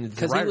 I mean,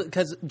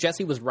 because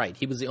Jesse was right.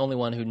 He was the only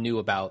one who knew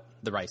about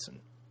the ricin.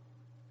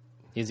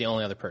 He's the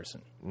only other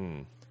person.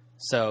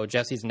 So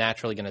Jesse's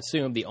naturally going to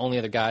assume the only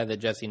other guy that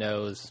Jesse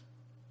knows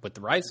with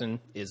the ricin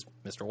is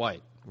Mr.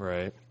 White.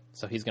 Right.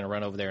 So he's going to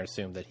run over there and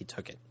assume that he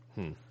took it.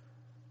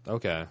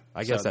 Okay,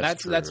 I guess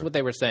that's true. That's what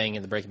they were saying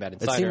in the Breaking Bad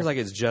Insider. It seems like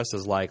it's just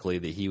as likely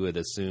that he would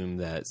assume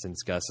that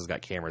since Gus has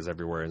got cameras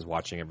everywhere and is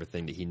watching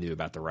everything that he knew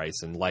about the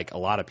rice. And like a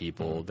lot of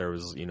people, there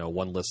was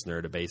one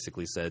listener that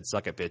basically said,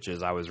 "Suck it,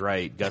 bitches, I was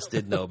right. Gus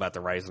did know about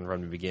the rice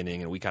from the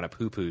beginning, and we kind of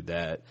poo-pooed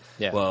that."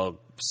 Yeah. Well,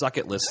 suck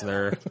it,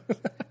 listener.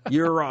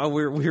 You're wrong.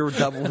 We were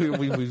double.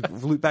 We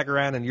looped back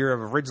around, and you're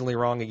originally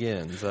wrong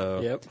again. So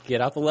yep, get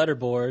out the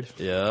letterboard.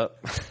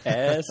 Yep.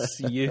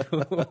 SU.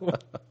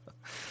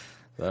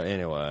 So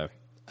anyway.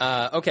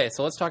 Okay,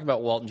 so let's talk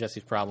about Walt and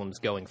Jesse's problems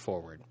going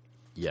forward.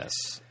 Yes.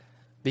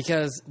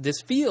 Because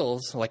this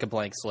feels like a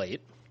blank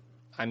slate.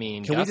 I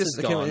mean, Gus is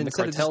gone, the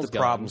instead cartel's of just the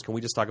problems, can we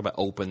just talk about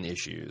open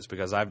issues?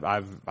 Because I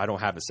don't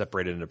have it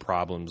separated into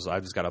problems.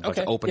 I've just got a bunch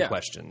of open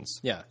questions.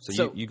 Yeah.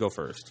 So you go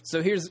first.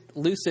 So here's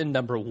loose end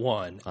number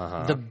one.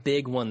 The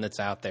big one that's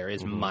out there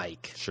is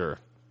Mike. Sure.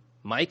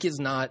 Mike is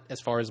not,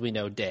 as far as we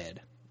know, dead.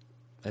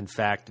 In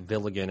fact,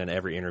 Villigan in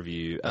every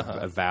interview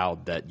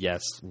avowed that,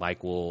 yes,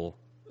 Mike will...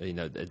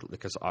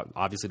 because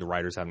obviously the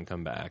writers haven't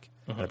come back.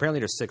 And apparently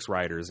there's 6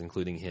 writers,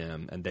 including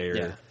him, and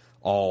they're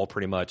all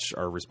pretty much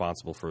are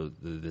responsible for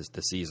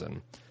the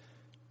season.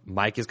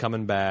 Mike is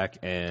coming back,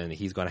 and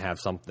he's going to have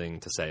something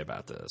to say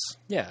about this.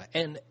 Yeah,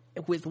 and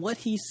with what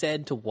he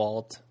said to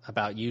Walt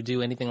about you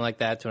do anything like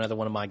that to another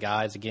one of my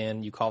guys,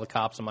 again, you call the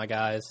cops on my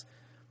guys,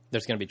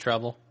 there's going to be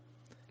trouble.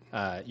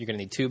 You're going to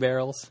need 2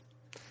 barrels.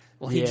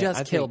 Well, he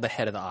just killed the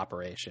head of the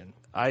operation.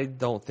 I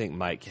don't think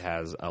Mike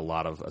has a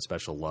lot of a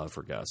special love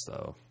for Gus,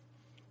 though.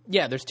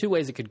 Yeah, there's 2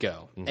 ways it could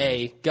go.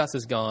 A, Gus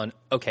is gone.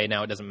 Okay,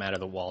 now it doesn't matter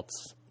that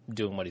Walt's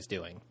doing what he's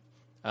doing.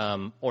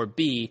 Or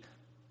B,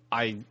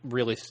 I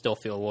really still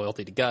feel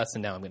loyalty to Gus,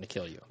 and now I'm going to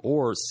kill you.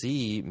 Or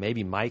C,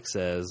 maybe Mike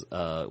says,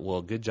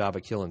 well, good job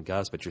of killing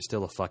Gus, but you're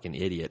still a fucking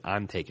idiot.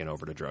 I'm taking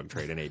over the drug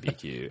trade in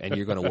ABQ, and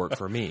you're going to work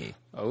for me.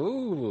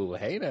 Oh,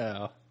 hey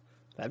now.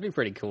 That'd be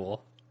pretty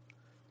cool.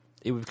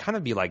 It would kind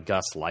of be like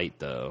Gus Light,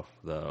 though.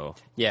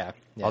 Yeah.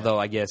 Although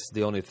I guess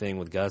the only thing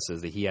with Gus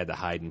is that he had to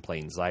hide in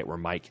plain sight, where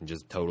Mike can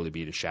just totally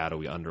be the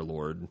shadowy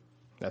underlord.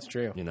 That's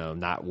true.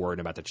 Not worrying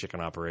about the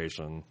chicken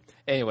operation.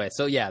 Anyway,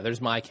 so yeah, there's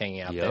Mike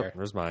hanging out there.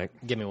 There's Mike.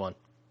 Give me one.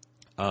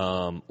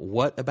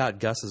 What about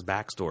Gus's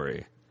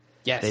backstory?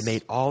 Yes. They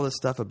made all this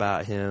stuff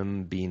about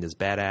him being this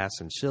badass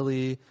in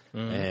Chile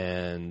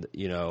and,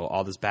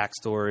 all this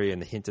backstory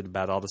and hinted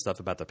about all the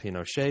stuff about the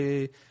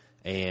Pinochet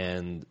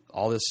and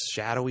all this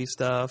shadowy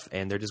stuff.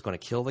 And they're just going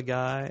to kill the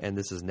guy. And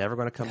this is never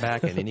going to come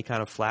back in any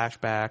kind of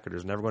flashback, or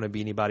there's never going to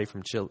be anybody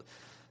from Chile.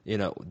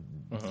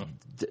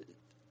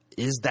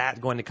 Is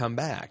that going to come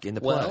back in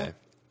the play? Well,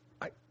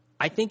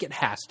 I think it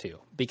has to,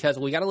 because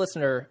we got a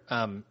listener,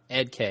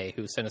 Ed K,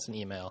 who sent us an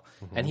email,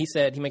 and he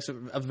makes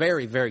a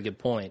very, very good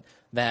point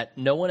that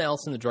no one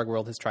else in the drug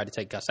world has tried to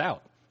take Gus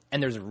out.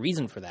 And there's a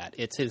reason for that.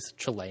 It's his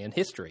Chilean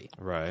history.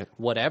 Right.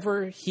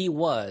 Whatever he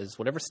was,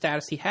 whatever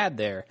status he had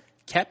there,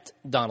 kept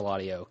Don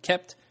Eladio,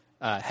 kept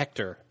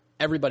Hector,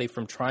 everybody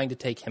from trying to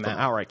take him out.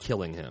 Outright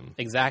killing him.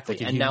 Exactly.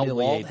 And now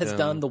Walt has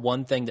done the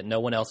one thing that no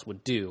one else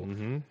would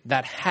do.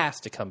 That has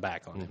to come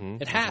back on him.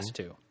 It has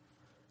to.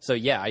 So,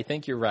 yeah, I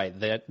think you're right.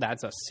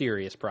 That's a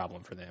serious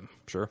problem for them.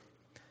 Sure.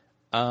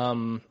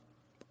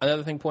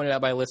 Another thing pointed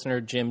out by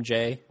listener Jim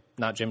J.,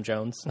 not Jim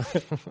Jones.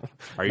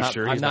 Are you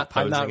sure he's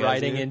I'm not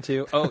writing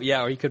into... Oh,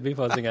 yeah, or he could be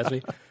posing as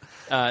me.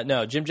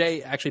 No, Jim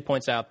J. actually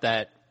points out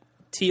that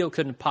Tio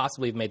couldn't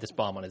possibly have made this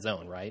bomb on his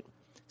own, right?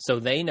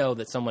 So they know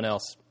that someone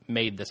else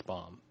made this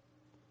bomb.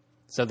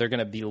 So they're going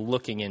to be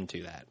looking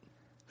into that.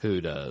 Who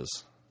does?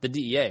 The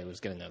DEA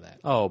was going to know that.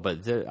 Oh,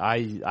 but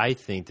I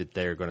think that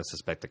they're going to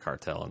suspect the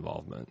cartel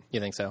involvement. You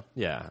think so?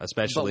 Yeah,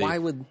 especially.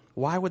 But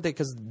why would they?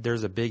 Because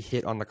there's a big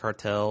hit on the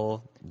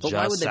cartel. But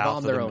why would they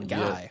bomb their own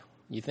guy?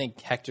 You think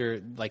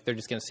Hector? Like they're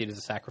just going to see it as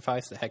a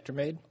sacrifice that Hector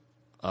made?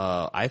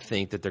 I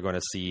think that they're going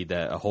to see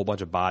that a whole bunch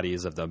of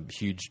bodies of the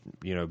huge,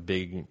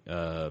 big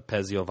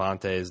Pezio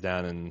Vantes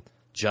down in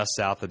just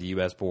south of the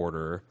U.S.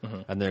 border,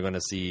 and they're going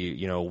to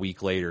see, a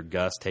week later,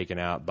 Gus taken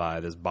out by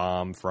this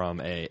bomb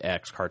from a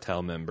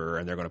ex-cartel member,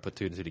 and they're going to put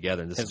two and two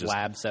together. And this his is just,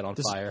 lab set on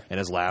fire. And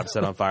his lab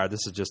set on fire.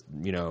 This is just,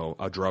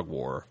 a drug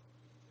war.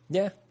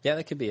 Yeah,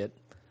 that could be it.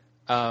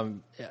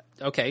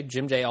 Okay,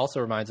 Jim J. also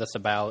reminds us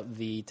about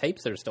the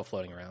tapes that are still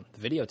floating around,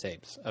 the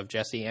videotapes of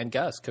Jesse and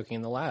Gus cooking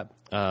in the lab.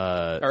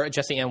 Or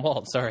Jesse and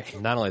Walt, sorry.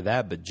 Not only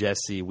that, but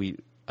Jesse,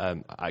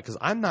 because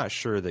I'm not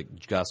sure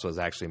that Gus was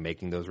actually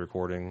making those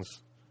recordings.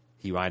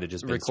 He might have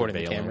just been recording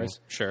the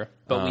cameras, sure.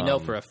 But we know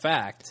for a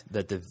fact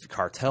that the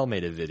cartel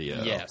made a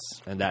video. Yes.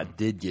 And that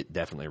did get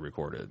definitely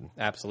recorded.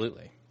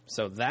 Absolutely.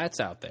 So that's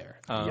out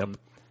there. Yep.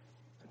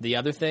 The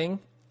other thing,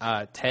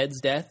 Ted's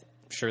death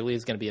surely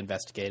is going to be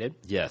investigated.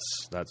 Yes,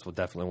 that's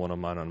definitely one of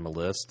mine on my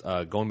list.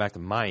 Going back to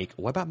Mike,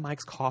 what about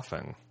Mike's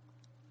coughing?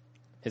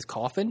 His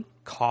coffin?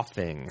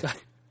 Coughing.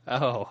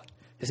 Oh,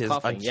 his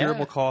coughing,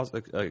 uncurable cause,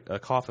 a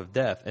cough of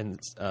death. And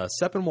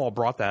Sepinwall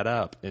brought that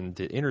up in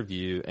the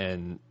interview,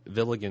 and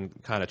Villigan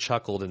kind of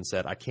chuckled and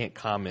said, I can't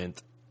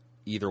comment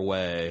either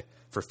way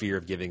for fear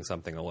of giving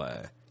something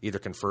away, either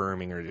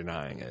confirming or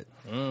denying it.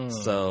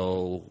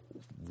 So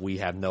we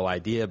have no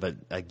idea, but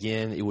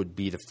again, it would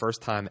be the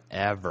first time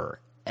ever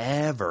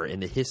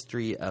in the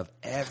history of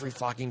every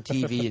fucking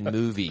TV and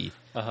movie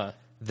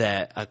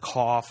that a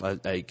cough,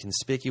 a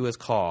conspicuous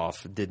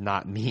cough, did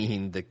not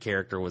mean the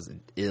character was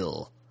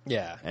ill.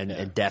 Yeah.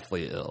 And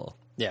deathly ill.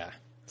 Yeah.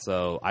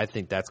 So I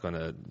think that's going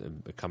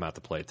to come out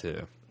to play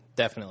too.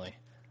 Definitely.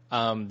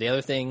 The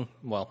other thing,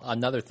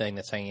 another thing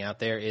that's hanging out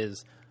there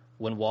is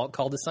when Walt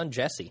called his son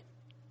Jesse.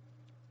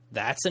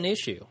 That's an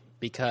issue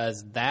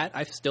because that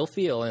I still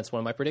feel, and it's one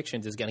of my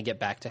predictions, is going to get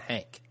back to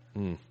Hank.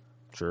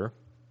 Sure.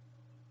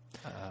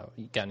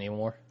 You got any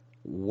more?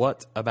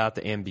 What about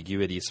the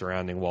ambiguity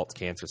surrounding Walt's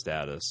cancer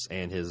status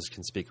and his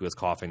conspicuous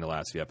coughing the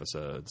last few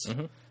episodes?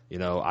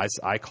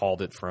 I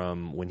called it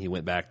from when he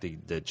went back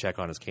to check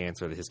on his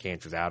cancer that his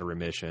cancer's out of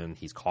remission.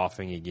 He's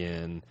coughing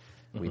again.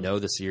 We know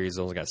the series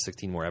only got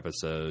 16 more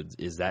episodes.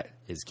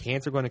 Is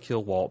cancer going to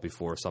kill Walt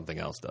before something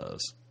else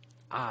does?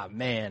 Ah,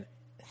 man.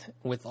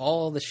 With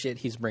all the shit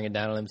he's bringing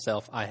down on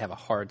himself, I have a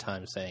hard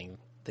time saying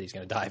that he's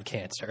going to die of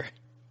cancer.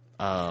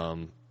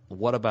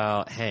 What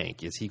about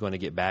Hank? Is he going to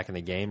get back in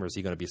the game, or is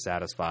he going to be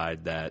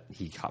satisfied that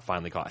he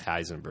finally caught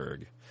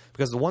Heisenberg?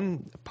 Because the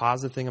one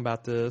positive thing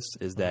about this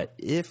is that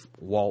if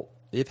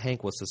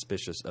Hank was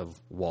suspicious of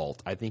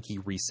Walt, I think he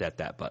reset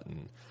that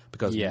button.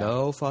 Because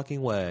no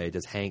fucking way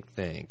does Hank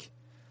think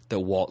that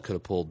Walt could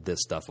have pulled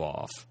this stuff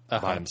off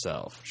by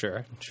himself.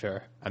 Sure.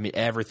 I mean,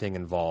 everything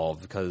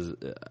involved, because,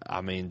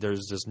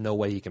 there's just no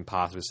way he can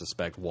possibly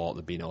suspect Walt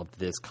of being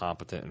this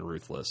competent and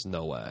ruthless.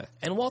 No way.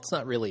 And Walt's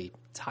not really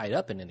tied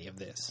up in any of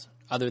this,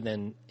 other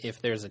than if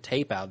there's a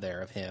tape out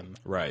there of him.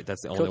 Right.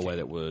 That's the only way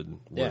that would.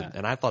 Yeah.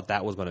 And I thought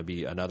that was going to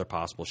be another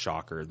possible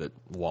shocker that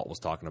Walt was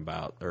talking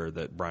about, or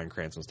that Bryan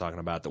Cranston was talking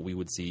about, that we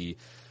would see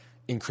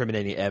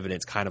incriminating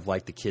evidence, kind of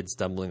like the kid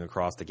stumbling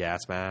across the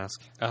gas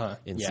mask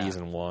in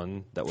season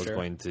 1 that was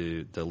going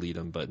to lead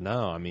him. But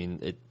no,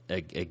 it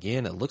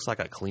looks like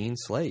a clean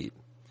slate.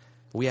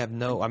 We have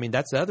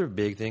that's the other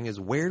big thing is,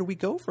 where do we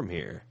go from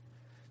here?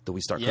 Do we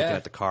start cooking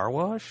at the car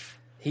wash?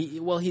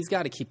 He's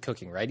got to keep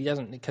cooking, right? He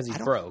doesn't, because he's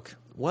broke.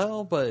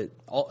 Well, but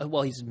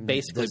he's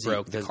basically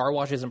broke. The car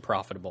wash isn't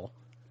profitable.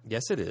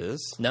 Yes, it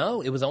is.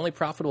 No, it was only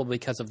profitable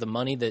because of the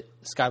money that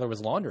Skylar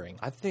was laundering.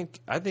 I think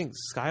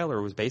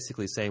Skylar was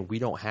basically saying we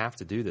don't have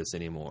to do this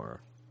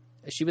anymore.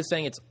 She was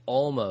saying it's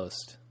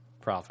almost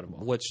profitable.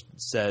 Which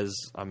says,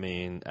 I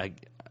mean,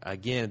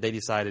 again, they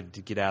decided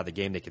to get out of the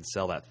game. They could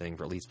sell that thing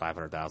for at least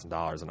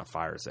 $500,000 in a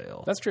fire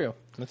sale. That's true.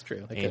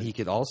 And he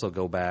could also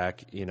go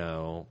back,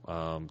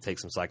 take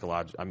some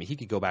psychological. I mean, he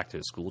could go back to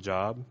his school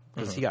job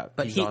because he got.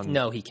 But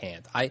no, he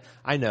can't.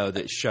 I know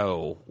that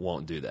show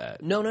won't do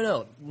that.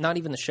 No, not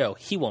even the show.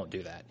 He won't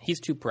do that. He's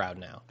too proud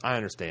now. I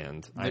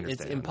understand.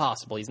 It's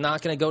impossible. He's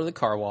not going to go to the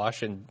car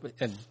wash and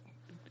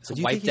so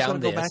do you think he's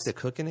going to go back to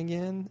cooking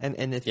again?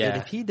 And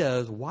if he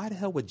does, why the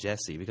hell would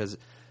Jesse? Because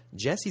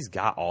Jesse's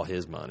got all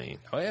his money.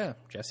 Oh, yeah.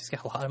 Jesse's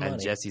got a lot of money.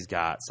 And Jesse's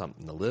got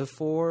something to live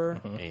for.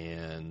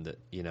 And,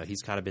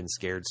 he's kind of been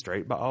scared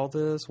straight by all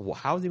this. Well,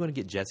 how is he going to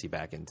get Jesse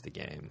back into the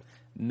game?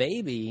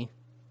 Maybe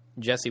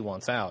Jesse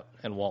wants out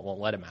and Walt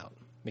won't let him out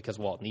because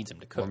Walt needs him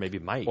to cook. Or maybe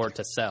Mike. Or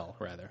to sell,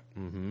 rather.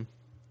 Mm-hmm.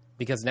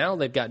 Because now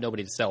they've got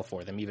nobody to sell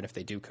for them, even if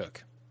they do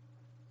cook.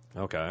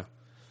 Okay.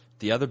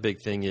 The other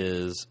big thing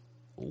is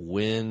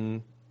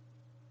when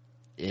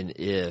and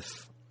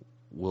if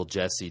will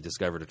Jesse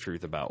discover the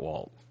truth about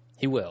Walt?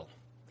 He will.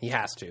 He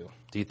has to.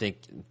 Do you think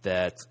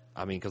that,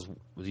 because do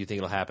you think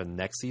it'll happen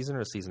next season or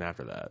a season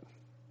after that?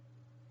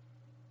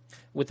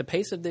 With the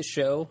pace of this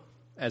show,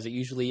 as it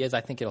usually is,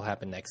 I think it'll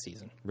happen next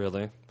season.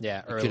 Really?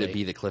 Yeah, early. Could it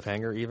be the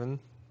cliffhanger even?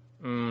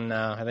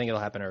 No, I think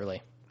it'll happen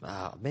early.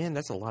 Man,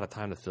 that's a lot of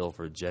time to fill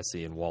for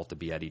Jesse and Walt to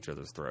be at each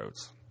other's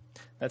throats.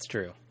 That's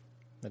true.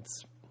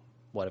 That's...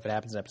 What if it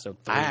happens in episode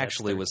 3? I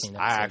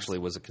actually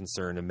was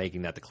concerned in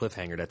making that the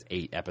cliffhanger. That's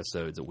 8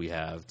 episodes that we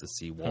have to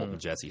see Walt and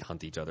Jesse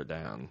hunt each other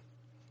down.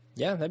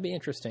 Yeah, that'd be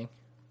interesting.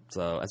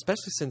 So,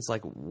 especially since,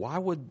 why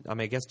would... I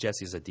guess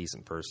Jesse's a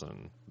decent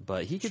person,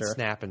 but he could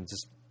snap and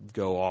just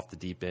go off the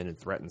deep end and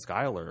threaten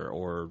Skylar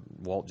or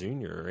Walt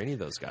Jr. or any of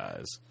those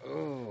guys.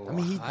 Oh,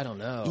 I don't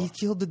know. He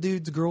killed the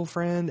dude's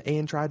girlfriend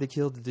and tried to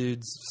kill the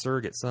dude's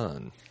surrogate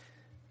son.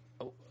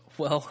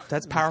 Well,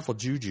 that's powerful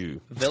juju.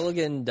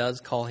 Villigan does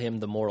call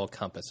him the moral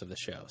compass of the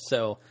show.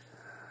 So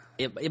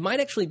it might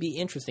actually be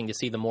interesting to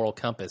see the moral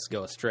compass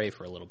go astray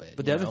for a little bit.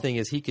 But the other thing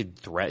is he could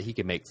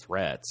make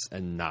threats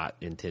and not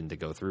intend to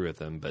go through with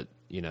them. But,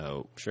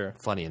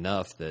 funny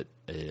enough that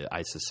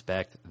I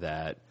suspect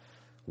that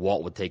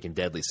Walt would take him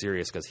deadly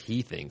serious because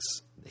he thinks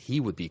he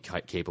would be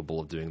capable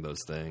of doing those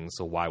things.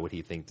 So why would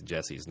he think that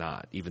Jesse's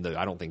not? Even though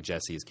I don't think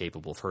Jesse is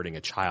capable of hurting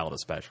a child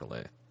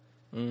especially.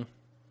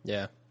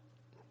 Yeah.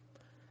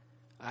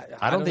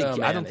 I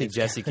don't think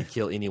Jesse could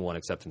kill anyone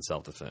except in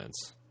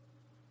self-defense.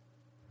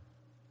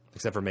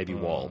 Except for maybe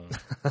Walt.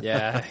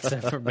 Yeah,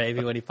 except for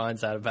maybe when he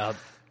finds out about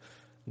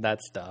that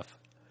stuff.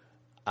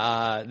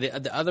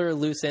 The other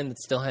loose end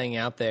that's still hanging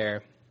out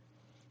there,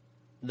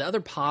 the other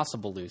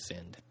possible loose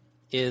end,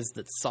 is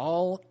that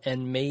Saul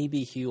and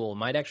maybe Huell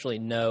might actually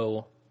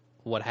know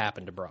what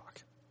happened to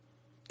Brock.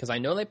 Because I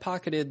know they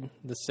pocketed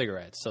the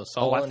cigarettes, so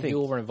Saul and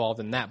Huell were involved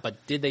in that,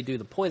 but did they do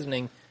the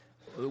poisoning?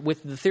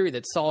 With the theory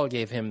that Saul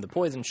gave him the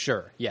poison,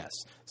 sure, yes.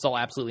 Saul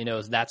absolutely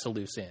knows that's a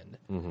loose end.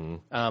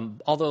 Mm-hmm.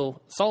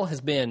 Although Saul has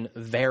been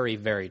very,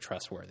 very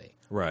trustworthy.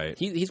 Right.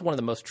 He's one of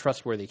the most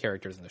trustworthy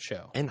characters in the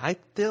show. And I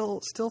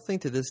still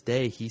think to this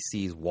day he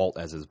sees Walt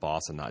as his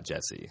boss and not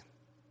Jesse.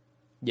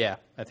 Yeah,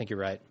 I think you're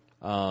right.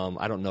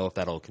 I don't know if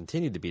that'll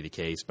continue to be the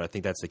case, but I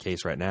think that's the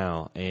case right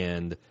now.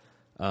 And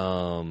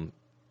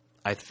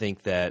I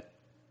think that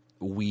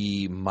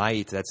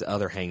that's the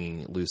other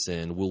hanging loose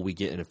end. Will we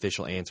get an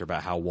official answer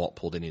about how Walt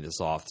pulled any of this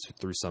off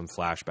through some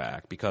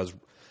flashback? Because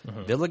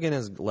Villigan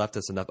has left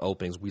us enough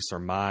openings. We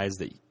surmise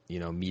that,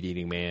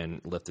 Meat-Eating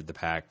Man lifted the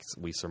pack.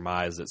 We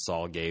surmise that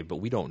Saul gave, but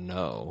we don't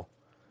know.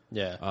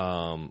 Yeah.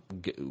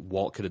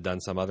 Walt could have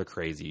done some other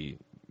crazy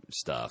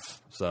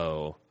stuff.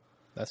 So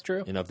that's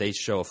true. If they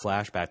show a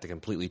flashback that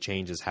completely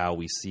changes how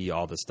we see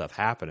all this stuff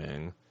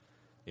happening,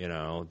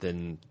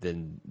 then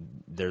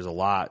there's a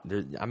lot.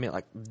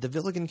 The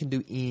Villigan can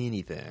do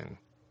anything.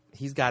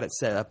 He's got it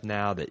set up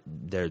now that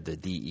they're the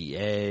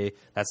DEA.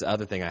 That's the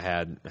other thing I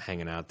had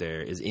hanging out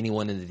there. Is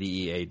anyone in the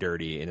DEA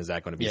dirty, and is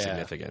that going to be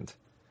significant?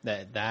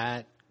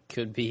 That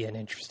could be an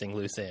interesting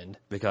loose end.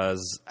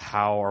 Because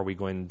how are we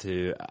going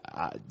to...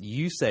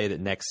 you say that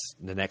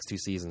the next 2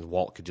 seasons,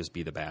 Walt could just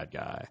be the bad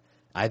guy.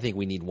 I think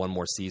we need one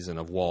more season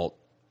of Walt,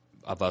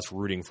 of us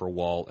rooting for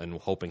Walt and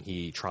hoping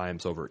he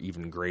triumphs over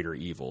even greater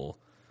evil.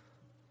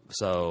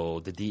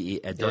 So the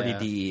dirty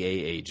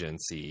DEA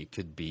agency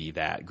could be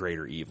that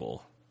greater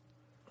evil.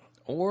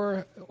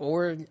 Or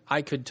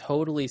I could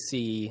totally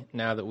see,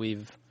 now that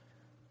we've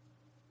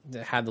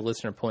had the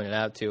listener pointed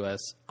out to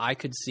us, I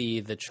could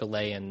see the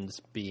Chileans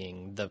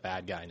being the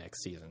bad guy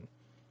next season.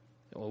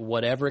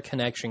 Whatever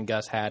connection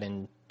Gus had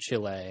in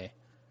Chile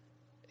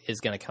is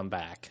going to come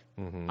back.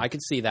 Mm-hmm. I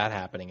could see that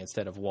happening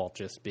instead of Walt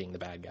just being the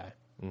bad guy.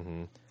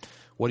 Mm-hmm.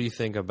 What do you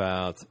think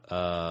about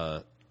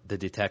the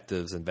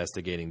detectives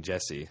investigating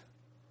Jesse?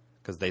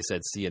 Because they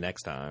said, see you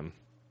next time.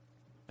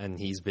 and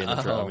he's been in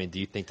trouble. I mean, do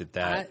you think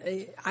that?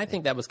 I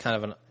think that was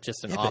kind of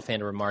just an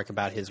offhand remark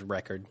about his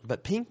record.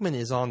 But Pinkman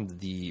is on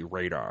the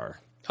radar.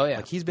 Oh, yeah.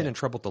 Like, he's been in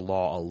trouble with the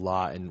law a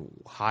lot and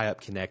high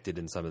up connected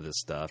in some of this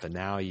stuff, and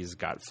now he's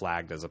got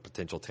flagged as a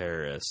potential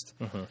terrorist.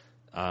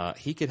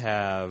 He could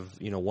have,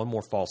 one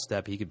more false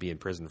step. He could be in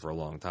prison for a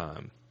long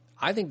time.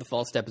 I think the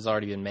false step has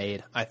already been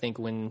made. I think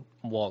when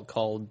Walt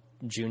called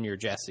Junior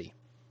Jesse,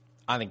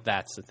 I think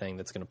that's the thing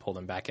that's going to pull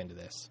them back into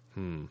this.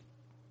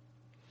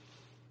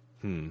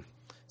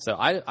 So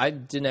I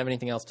didn't have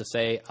anything else to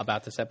say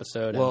about this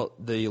episode. Well,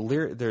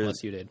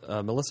 unless you did.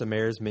 Melissa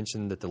Mayers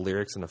mentioned that the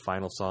lyrics in the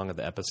final song of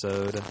the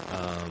episode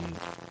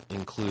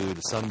include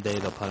 "Someday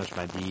they'll punish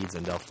my deeds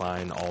and they'll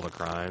find all the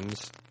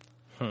crimes."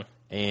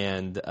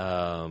 And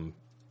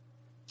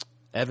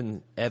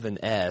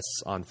Evan S.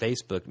 on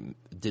Facebook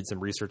did some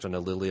research on the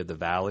Lily of the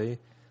Valley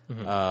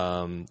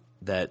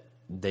that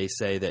they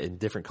say that in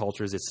different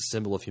cultures it's a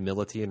symbol of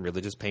humility and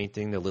religious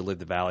painting. The Lily of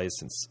the Valley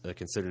is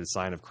considered a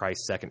sign of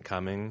Christ's second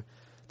coming.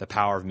 The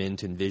power of men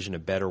to envision a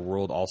better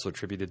world also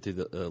attributed to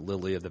the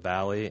Lily of the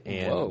Valley.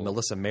 And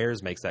Melissa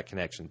Mayers makes that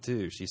connection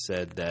too. She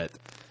said that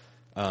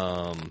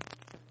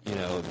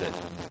that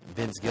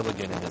Vince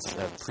Gilligan in this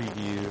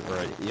preview or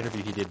an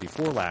interview he did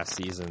before last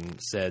season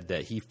said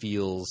that he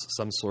feels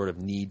some sort of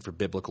need for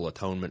biblical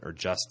atonement or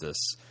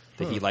justice,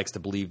 that he likes to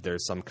believe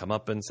there's some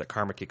comeuppance, that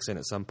karma kicks in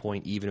at some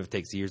point, even if it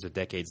takes years or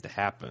decades to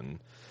happen.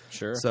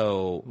 Sure.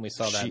 So we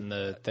saw that in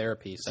the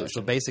therapy session.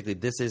 So basically,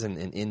 this isn't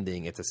an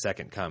ending; it's a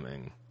second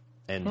coming,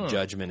 and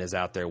judgment is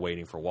out there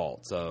waiting for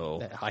Walt.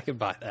 So I could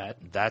buy that.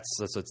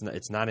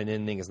 It's not an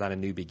ending; it's not a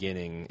new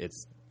beginning.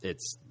 It's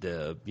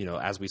the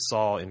as we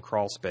saw in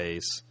Crawl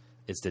Space,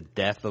 it's the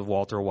death of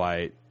Walter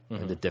White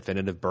and the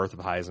definitive birth of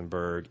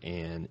Heisenberg,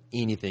 and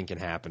anything can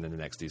happen in the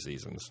next 2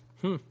 seasons.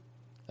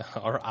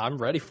 I'm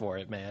ready for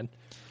it, man.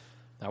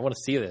 I want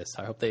to see this.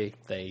 I hope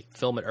they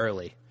film it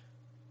early.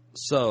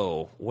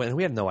 So when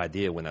we have no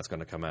idea when that's going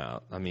to come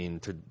out. I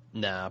mean,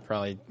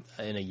 probably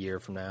in a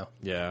year from now.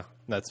 Yeah,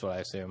 that's what I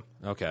assume.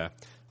 Okay,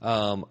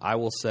 I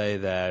will say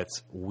that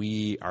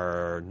we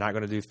are not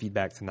going to do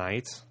feedback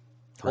tonight.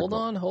 Hold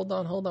on.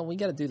 We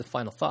got to do the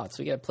final thoughts.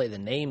 We got to play the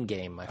name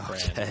game, my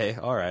friend. Okay,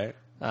 all right.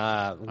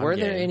 Were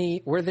there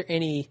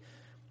any?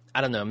 I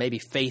don't know, maybe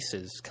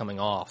faces coming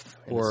off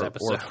in this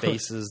episode. Or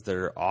faces that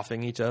are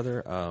offing each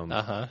other.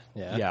 Yeah.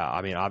 Yeah,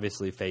 I mean,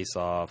 obviously, Face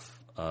Off,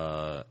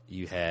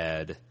 you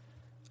had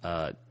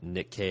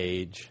Nick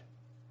Cage.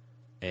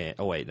 And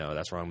oh, wait, no,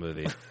 that's the wrong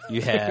movie.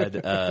 You had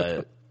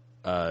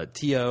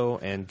T.O.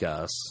 and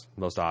Gus,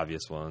 most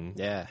obvious one.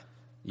 Yeah.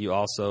 You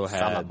also had...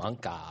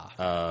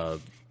 Salamanca.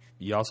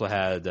 You also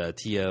had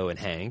T.O. and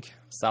Hank.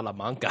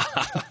 Salamanca.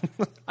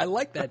 I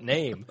like that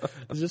name.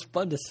 It's just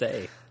fun to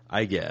say.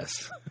 I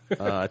guess.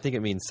 I think it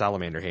means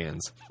salamander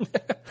hands.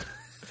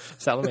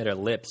 Salamander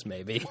lips,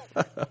 maybe.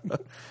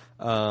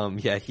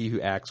 Yeah, he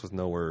who acts with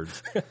no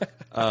words.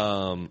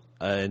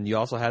 And you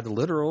also had the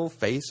literal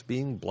face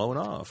being blown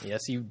off.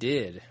 Yes, you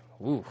did.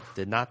 Ooh.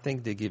 Did not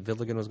think that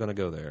Gilligan was going to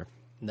go there.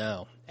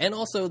 No. And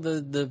also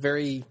the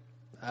very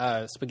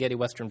spaghetti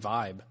western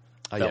vibe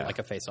felt like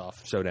a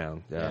face-off.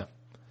 Showdown, yeah.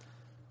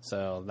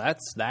 So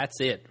that's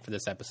it for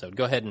this episode.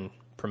 Go ahead and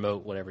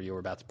promote whatever you were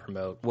about to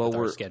promote with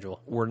our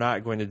schedule. We're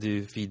not going to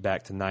do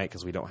feedback tonight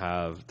because we don't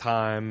have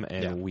time,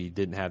 and we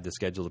didn't have the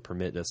schedule to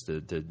permit us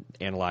to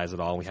analyze it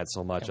all. We had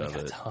so much of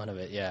it. A ton of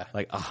it, yeah.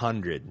 Like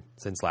 100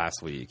 since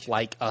last week.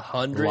 Like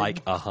 100?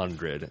 Like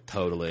 100,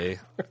 totally.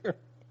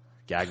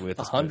 Gagging with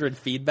 100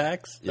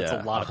 feedbacks? That's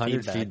a lot of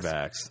 100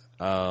 feedbacks.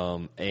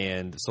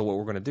 And so what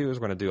we're going to do is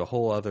we're going to do a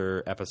whole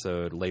other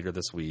episode later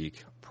this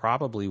week,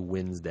 probably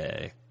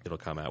Wednesday. It'll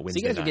come out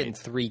Wednesday night. So you guys are getting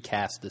 3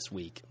 casts this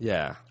week.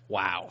 Yeah.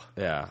 Wow.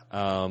 Yeah.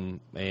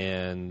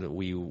 And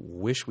we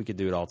wish we could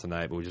do it all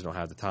tonight, but we just don't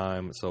have the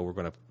time. So we're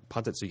going to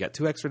punt it. So you got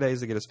 2 extra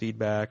days to get us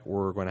feedback.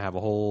 We're going to have a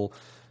whole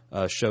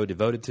show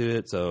devoted to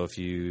it. So if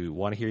you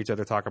want to hear each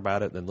other talk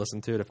about it, then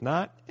listen to it. If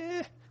not,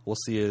 we'll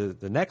see you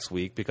the next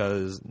week,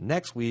 because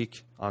next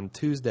week on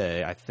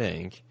Tuesday, I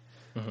think,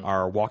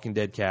 our Walking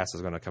Dead cast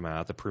is going to come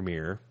out, the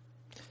premiere.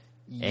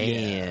 Yeah.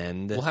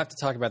 And we'll have to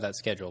talk about that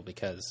schedule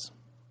because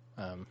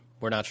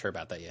we're not sure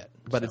about that yet.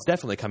 But it's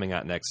definitely coming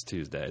out next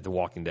Tuesday, the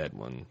Walking Dead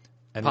one.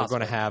 And we're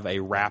going to have a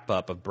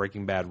wrap-up of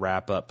Breaking Bad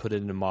wrap-up, put it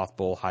into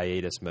mothball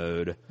hiatus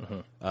mode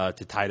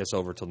to tide us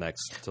over till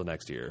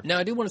next year. Now,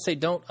 I do want to say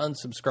don't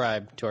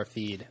unsubscribe to our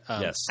feed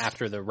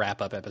after the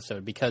wrap-up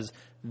episode, because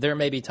there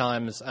may be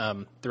times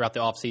throughout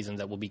the off-season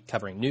that we'll be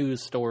covering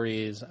news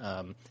stories,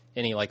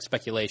 any like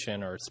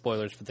speculation or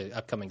spoilers for the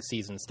upcoming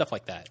season, stuff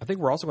like that. I think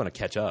we're also going to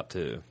catch up,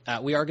 too.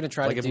 We are going to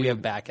try to do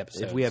back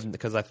episodes.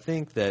 Because I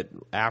think that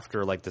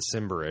after like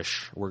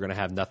December-ish, we're going to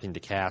have nothing to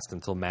cast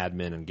until Mad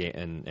Men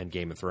and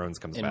Game of Thrones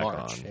comes back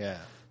March, on. Yeah.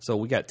 So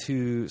we got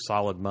 2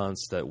 solid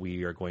months that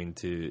we are going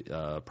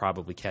to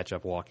probably catch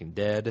up Walking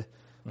Dead,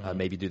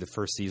 maybe do the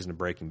first season of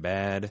Breaking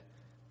Bad,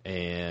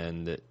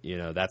 And,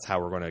 that's how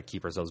we're going to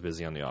keep ourselves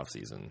busy on the off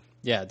season.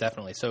 Yeah,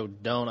 definitely. So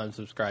don't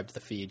unsubscribe to the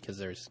feed because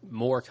there's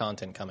more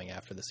content coming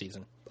after the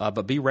season.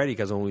 But be ready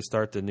because when we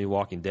start the new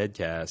Walking Dead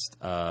cast,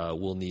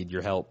 we'll need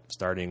your help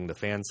starting the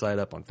fan site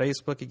up on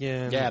Facebook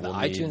again. Yeah,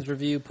 iTunes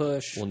review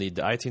push. We'll need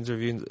the iTunes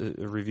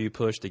review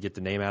push to get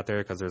the name out there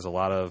because there's a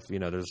lot of,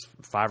 there's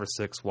 5 or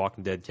 6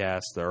 Walking Dead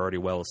casts that are already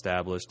well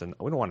established. And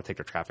we don't want to take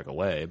their traffic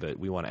away, but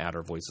we want to add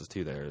our voices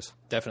to theirs.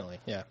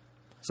 Definitely, yeah.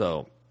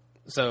 So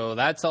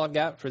that's all I've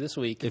got for this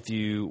week. If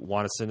you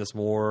want to send us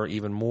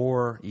even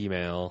more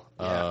email,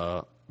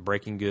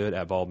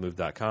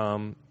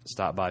 breakinggood@baldmove.com.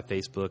 Stop by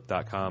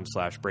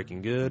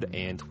facebook.com/breakinggood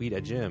and tweet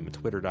at Jim,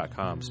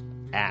 twitter.com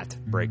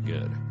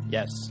 @breakgood.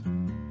 Yes.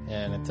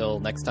 And until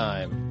next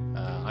time,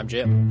 I'm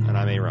Jim. And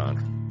I'm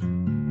Aaron.